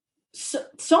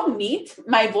so neat.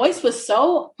 My voice was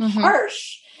so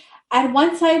harsh. And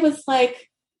once I was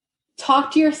like,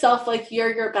 talk to yourself like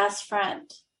you're your best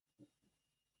friend.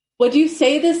 Would you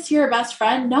say this to your best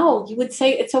friend? No, you would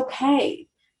say it's okay.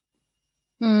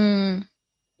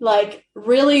 Like,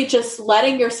 really just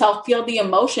letting yourself feel the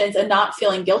emotions and not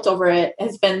feeling guilt over it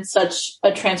has been such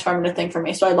a transformative thing for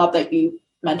me. So I love that you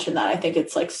mentioned that. I think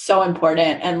it's like so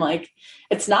important, and like,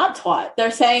 it's not taught. They're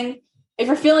saying, if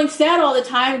you're feeling sad all the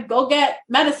time, go get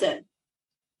medicine.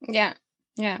 Yeah.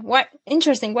 Yeah. What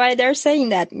interesting. Why they're saying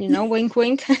that, wink,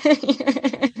 wink.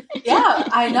 Yeah,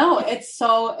 I know. It's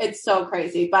so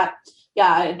crazy. But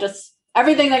yeah, just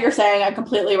everything that you're saying, I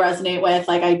completely resonate with.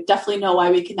 Like, I definitely know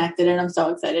why we connected, and I'm so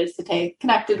excited to stay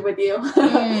connected with you.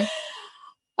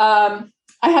 I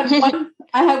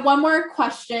had one more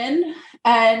question,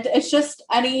 and it's just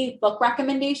any book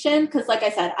recommendation. Cause like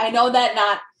I said, I know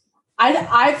that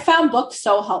I've found books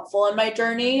so helpful in my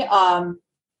journey.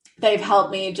 They've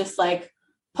helped me just like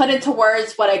put into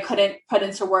words what I couldn't put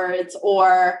into words,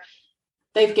 or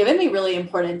they've given me really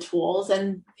important tools.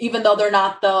 And even though they're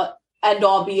not the end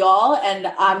all be all, and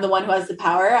I'm the one who has the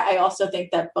power, I also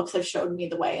think that books have shown me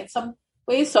the way in some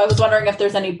ways. So I was wondering if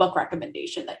there's any book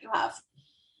recommendation that you have.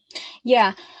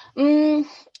 Yeah. I'm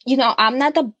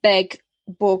not a big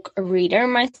book reader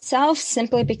myself,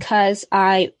 simply because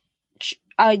I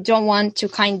don't want to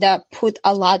kind of put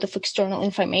a lot of external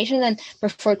information and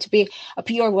prefer to be a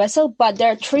pure vessel. But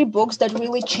there are 3 books that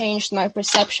really changed my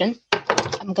perception.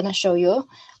 I'm going to show you.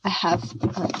 I have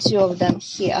 2 of them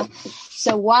here.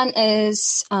 So one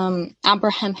is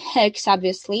Abraham Hicks,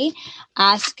 obviously,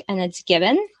 Ask and It's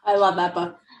Given. I love that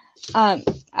book.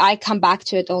 I come back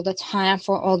to it all the time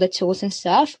for all the tools and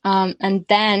stuff. And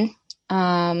then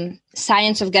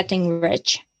Science of Getting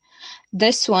Rich.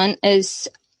 This one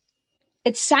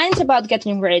it's science about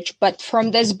getting rich, but from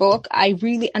this book, I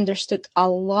really understood a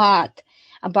lot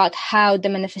about how the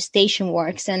manifestation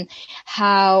works and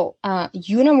how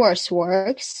universe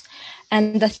works.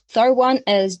 And the third one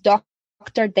is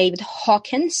Dr. David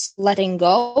Hawkins, Letting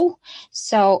Go.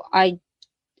 So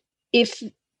if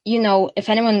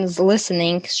anyone is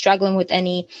listening, struggling with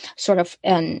any sort of,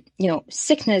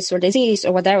 sickness or disease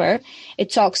or whatever,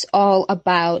 it talks all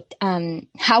about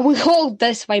how we hold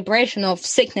this vibration of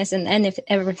sickness and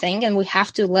everything, and we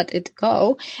have to let it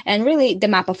go. And really the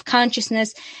map of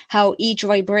consciousness, how each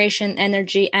vibration,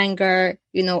 energy, anger,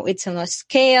 it's on a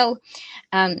scale.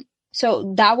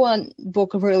 So that one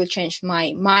book really changed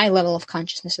my level of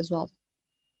consciousness as well.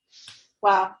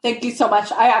 Wow. Thank you so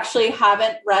much. I actually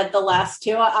haven't read the last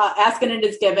 2. Ask and It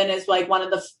Is Given is like one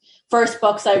of the first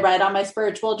books I read on my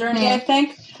spiritual journey, I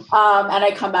think. And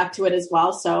I come back to it as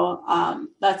well. So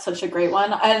that's such a great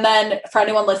one. And then for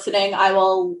anyone listening, I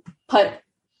will put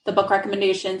the book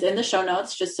recommendations in the show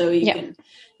notes just so you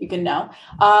can know.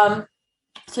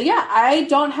 So yeah, I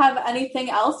don't have anything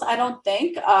else, I don't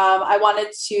think. I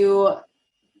wanted to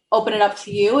open it up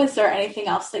to you. Is there anything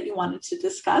else that you wanted to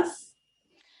discuss?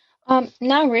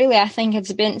 Not really. I think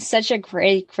it's been such a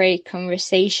great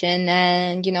conversation.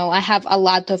 And, I have a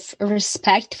lot of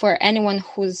respect for anyone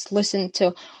who's listened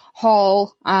to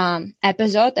whole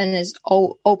episode and is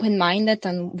open-minded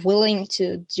and willing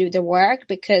to do the work,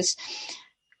 because,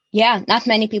 not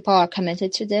many people are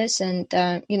committed to this. And,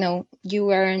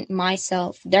 you and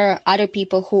myself, there are other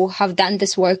people who have done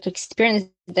this work to experience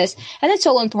this, and it's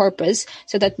all on purpose,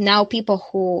 so that now people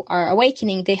who are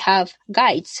awakening, they have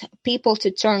guides, people to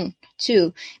turn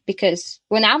to. Because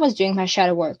when I was doing my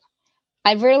shadow work,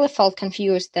 I really felt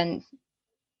confused, and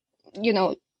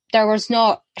there was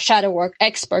no shadow work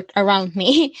expert around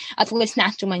me, at least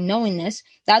not to my knowingness.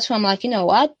 That's why I'm like,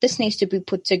 what, this needs to be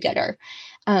put together.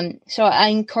 So I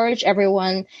encourage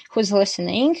everyone who's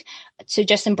listening to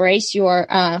just embrace your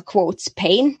quotes,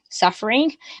 pain,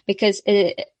 suffering, because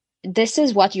this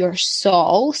is what your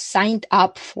soul signed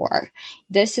up for.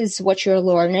 This is what you're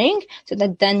learning, so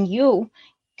that then you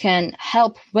can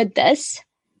help with this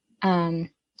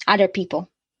other people.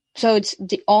 So it's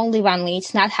the only one way.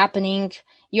 It's not happening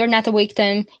you're not a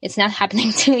victim. It's not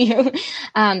happening to you.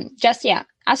 Just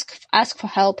ask for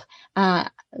help.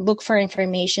 Look for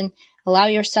information. Allow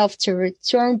yourself to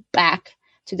return back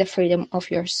to the freedom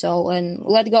of your soul and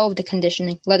let go of the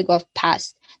conditioning. Let go of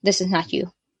past. This is not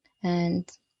you, and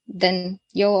then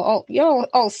you're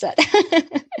all set.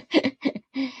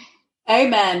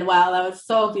 Amen. Wow, that was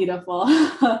so beautiful.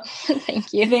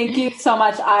 Thank you. Thank you so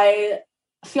much. I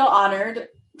feel honored,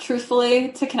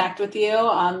 truthfully, to connect with you.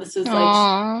 This was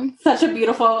like such a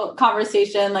beautiful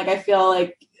conversation. Like, I feel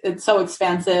like it's so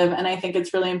expansive, and I think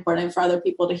it's really important for other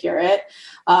people to hear it.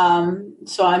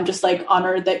 So I'm just like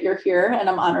honored that you're here, and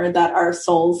I'm honored that our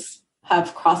souls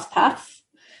have crossed paths,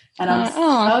 and I'm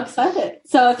so excited.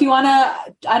 So if you want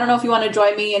to, I don't know if you want to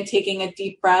join me in taking a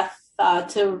deep breath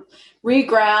to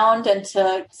reground and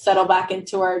to settle back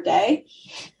into our day.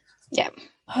 Yeah.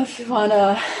 If you want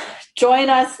to join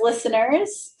us,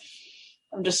 listeners,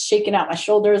 I'm just shaking out my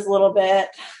shoulders a little bit.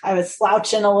 I was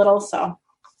slouching a little, so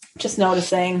just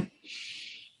noticing.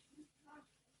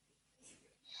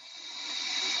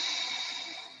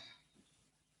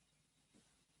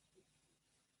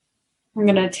 I'm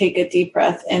going to take a deep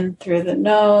breath in through the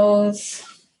nose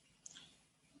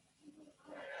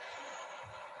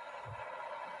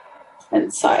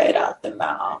and sigh it out the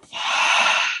mouth.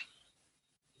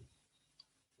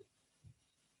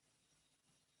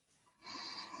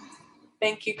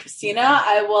 Thank you, Christina.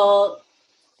 I will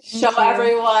show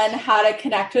everyone how to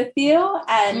connect with you,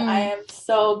 and I am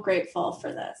so grateful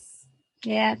for this.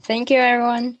 Yeah, thank you,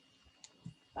 everyone.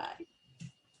 Bye.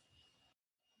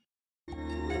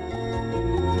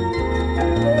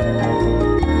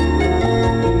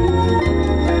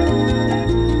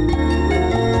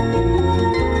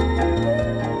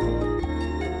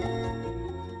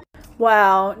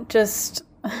 Wow, just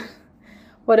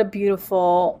what a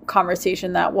beautiful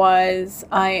conversation that was.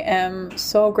 I am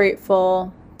so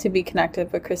grateful to be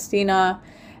connected with Christina,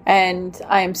 and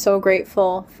I am so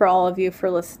grateful for all of you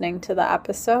for listening to the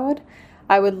episode.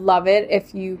 I would love it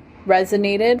if you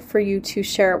resonated for you to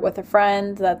share it with a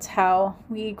friend. That's how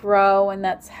we grow, and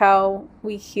that's how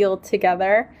we heal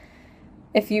together.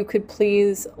 If you could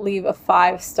please leave a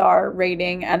 5-star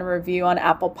rating and review on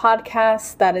Apple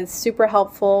Podcasts, that is super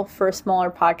helpful for smaller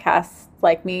podcasts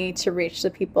like me to reach the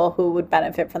people who would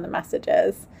benefit from the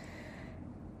messages.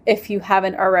 If you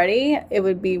haven't already, it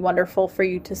would be wonderful for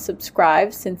you to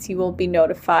subscribe, since you will be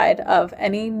notified of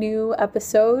any new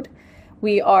episode.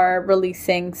 We are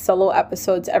releasing solo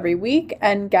episodes every week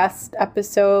and guest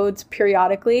episodes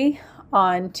periodically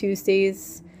on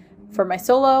Tuesdays for my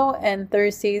solo and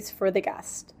Thursdays for the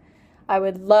guest. I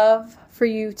would love for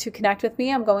you to connect with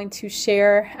me. I'm going to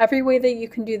share every way that you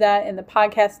can do that in the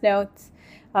podcast notes.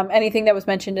 Anything that was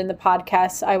mentioned in the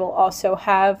podcast, I will also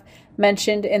have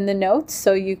mentioned in the notes,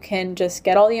 so you can just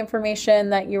get all the information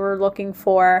that you were looking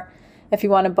for. If you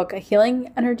want to book a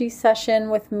healing energy session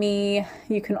with me,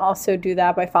 you can also do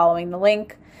that by following the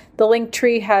link. The link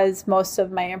tree has most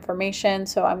of my information,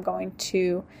 so I'm going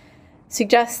to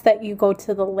suggest that you go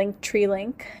to the Linktree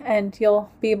link and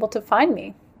you'll be able to find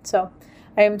me. So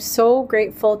I am so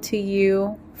grateful to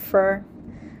you for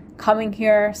coming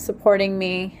here, supporting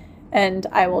me, and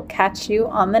I will catch you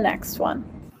on the next one.